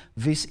again,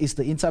 this is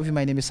The Interview.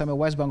 My name is Samuel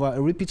Bangura.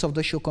 A repeat of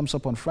the show comes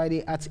up on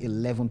Friday at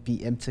 11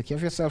 p.m. Take care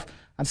of yourself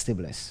and stay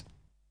blessed.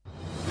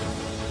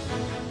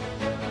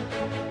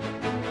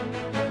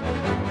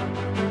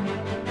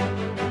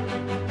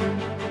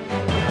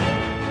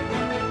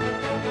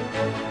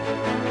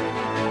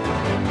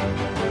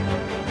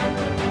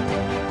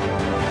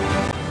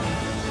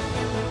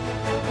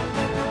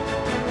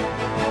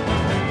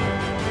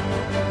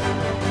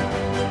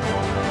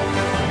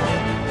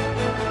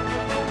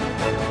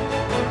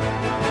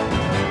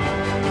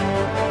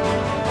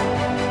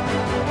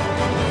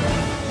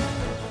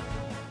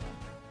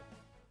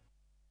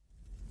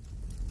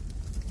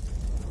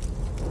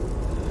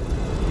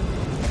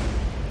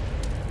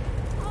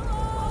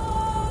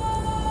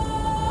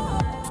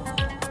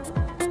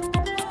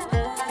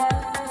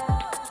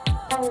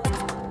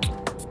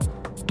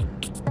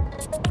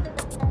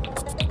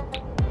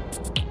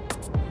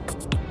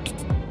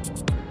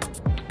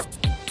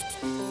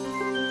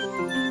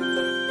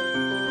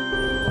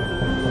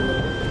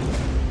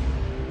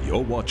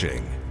 You're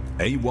watching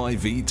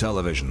AYV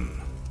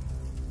Television.